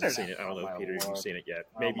Justin hasn't seen it. I don't know if Peter you've seen it yet.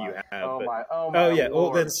 Maybe you have.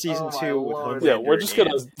 Well, then season 2 with Homelander. Yeah, we're just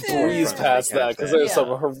gonna breeze past that because there's some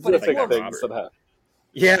horrific things that happen.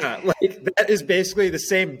 Yeah, like that is basically the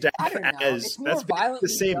same death as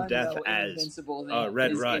the same death as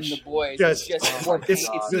Red Rush. The Boys.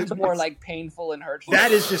 It's more like painful and hurtful.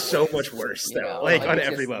 That is just so much worse, though. Like on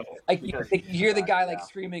every level. Like you hear the guy like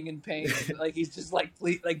screaming in pain, like he's just like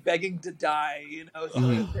begging to die, sort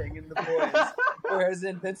of thing in The Boys. Whereas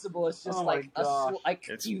Invincible, it's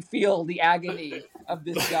just you feel the agony of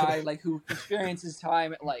this guy like who experiences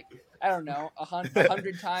time at like I don't know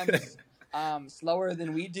 100 times. Slower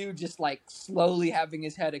than we do, just like slowly having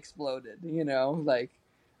his head exploded, like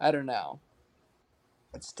I don't know.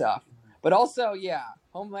 It's tough. But also,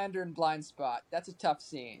 Homelander and Blind Spot, that's a tough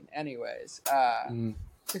scene. Anyways. Oh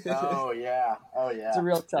yeah. It's a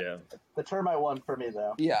real tough. Yeah. The termite one for me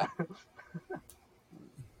though. Yeah.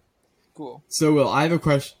 Cool. So Will, I have a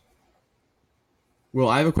question.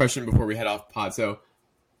 Before we head off pod. So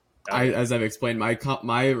as I've explained,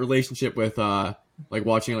 my relationship with like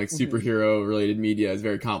watching like superhero related media is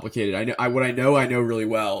very complicated. I know really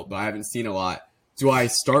well, but I haven't seen a lot. Do I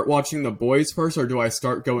start watching The Boys first, or do I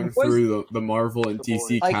start going through the Marvel and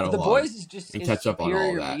DC catalog? The Boys is just and catch up on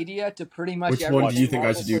all that. Media to pretty much which one do you think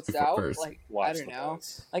I should do first? Like, I don't know.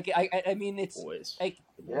 Like I mean, it's like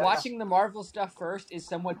watching the Marvel stuff first is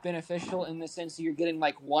somewhat beneficial in the sense that you're getting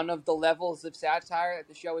like one of the levels of satire that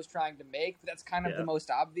the show is trying to make. But that's kind of the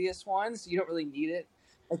most obvious one, so you don't really need it.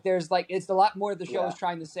 Like there's like it's a lot more the show is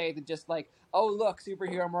trying to say than just like, oh look,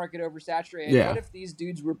 superhero market oversaturated. What if these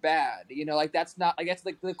dudes were bad? Like that's not like that's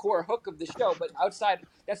like the core hook of the show, but outside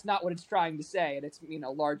that's not what it's trying to say, and it's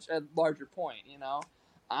larger point. So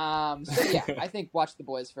I think watch The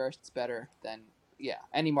Boys first. It's better than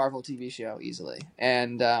any Marvel TV show easily,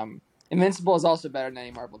 and Invincible is also better than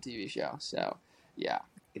any Marvel TV show. So it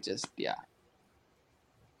just yeah.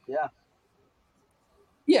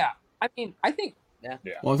 I mean, I think. Yeah.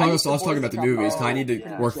 Well, I was talking about the movies. I need to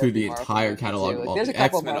work through the entire catalog of all the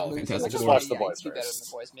X-Men, all Fantastic Just Four. watch The Boys first.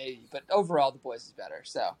 The Boys maybe, but overall, The Boys is better.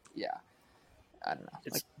 So I don't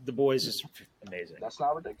know. The Boys is amazing. That's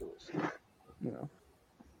not ridiculous.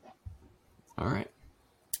 All right.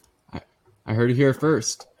 I heard it here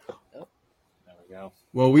first. There we go.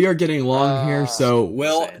 Well, we are getting long here, so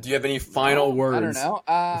Will, do you have any final words? I don't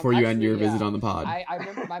know. Before you end your visit on the pod. I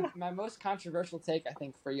remember my most controversial take, I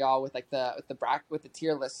think, for y'all with like the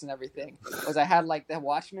tier lists and everything was I had like the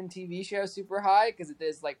Watchmen TV show super high because it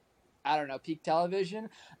is like I don't know, peak television.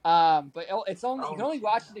 But it's only you can only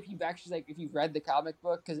watch it if you've actually if you've read the comic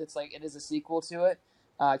book, because it's it is a sequel to it.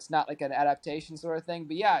 It's not like an adaptation sort of thing.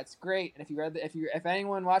 But yeah, it's great. And if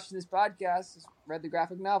anyone watching this podcast has read the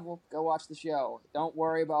graphic novel, go watch the show. Don't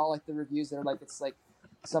worry about all the reviews that are it's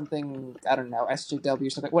something, I don't know, SJW or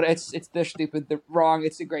something. What they're stupid, they're wrong.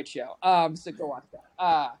 It's a great show. So go watch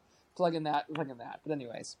that. Plug in that. But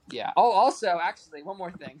anyways, yeah. Oh, also, actually, one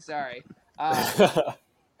more thing. Sorry. Shout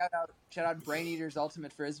out Brain Eaters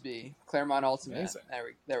Ultimate Frisbee, Claremont Ultimate. Amazing.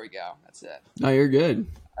 There we go. That's it. No, you're good.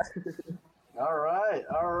 All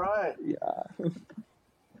right. Yeah.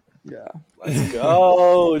 Yeah. Let's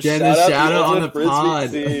go. Getting a shout out on the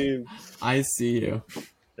pod. Team. I see you.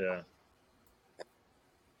 Yeah.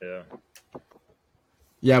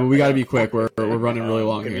 Yeah, but we got to be quick. We're running really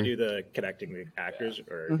long here. Can we do the connecting the actors?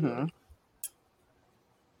 Or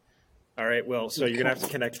All right, well, so you're going to have to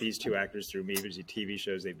connect these two actors through movie TV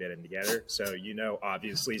shows they've been in together. So,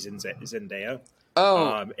 obviously Zendaya.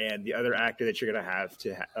 Oh. And the other actor that you're going to have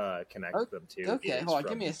to connect them to. Okay, hold on,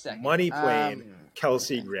 give me a second. Money Plane,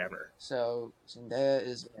 Kelsey Grammer. So, Zendaya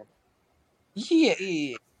is...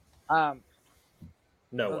 Yeah.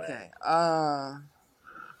 No way. Okay.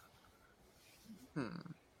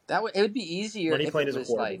 It would be easier Money if Plane it is was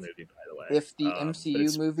a horrible movie, by the way. If the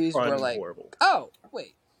MCU movies were horrible. Oh,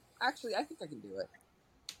 wait. Actually, I think I can do it.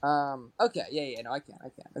 Okay, yeah, no, I can.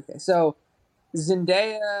 Okay, so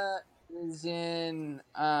Zendaya is in.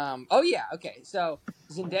 Oh yeah, okay. So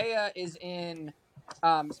Zendaya is in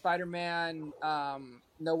Spider-Man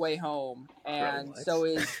No Way Home, and so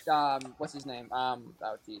is what's his name?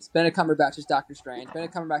 Benedict Cumberbatch is Doctor Strange.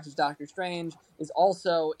 Benedict Cumberbatch's Doctor Strange is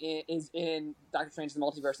also in Doctor Strange: The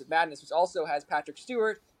Multiverse of Madness, which also has Patrick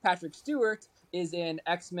Stewart. Patrick Stewart is in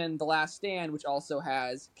X-Men: The Last Stand, which also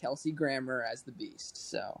has Kelsey Grammer as the Beast.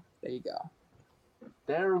 So there you go.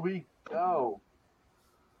 There we go.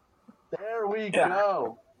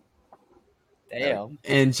 Damn.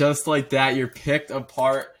 And just like that, you're picked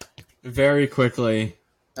apart very quickly.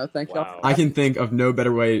 Oh, thank you. Wow. I can think of no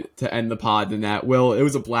better way to end the pod than that. Will, it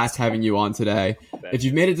was a blast having you on today. If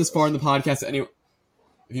you've made it this far in the podcast,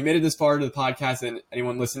 and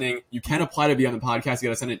anyone listening, you can apply to be on the podcast. You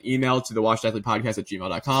got to send an email to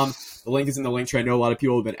thewashedathletepodcast@gmail.com. The link is in the link tree. I know a lot of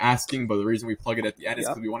people have been asking, but the reason we plug it at the end is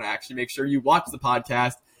because we want to actually make sure you watch the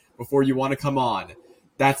podcast before you want to come on.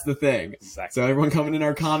 That's the thing. Exactly. So everyone coming in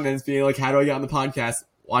our comments being like, how do I get on the podcast?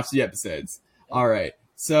 Watch the episodes. All right.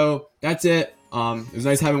 So that's it. It was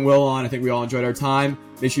nice having Will on. I think we all enjoyed our time.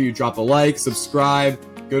 Make sure you drop a like, subscribe,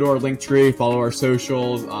 go to our link tree, follow our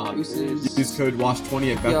socials. Use code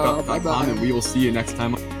WASH20 at BethBuck.com, and we will see you next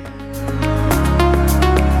time.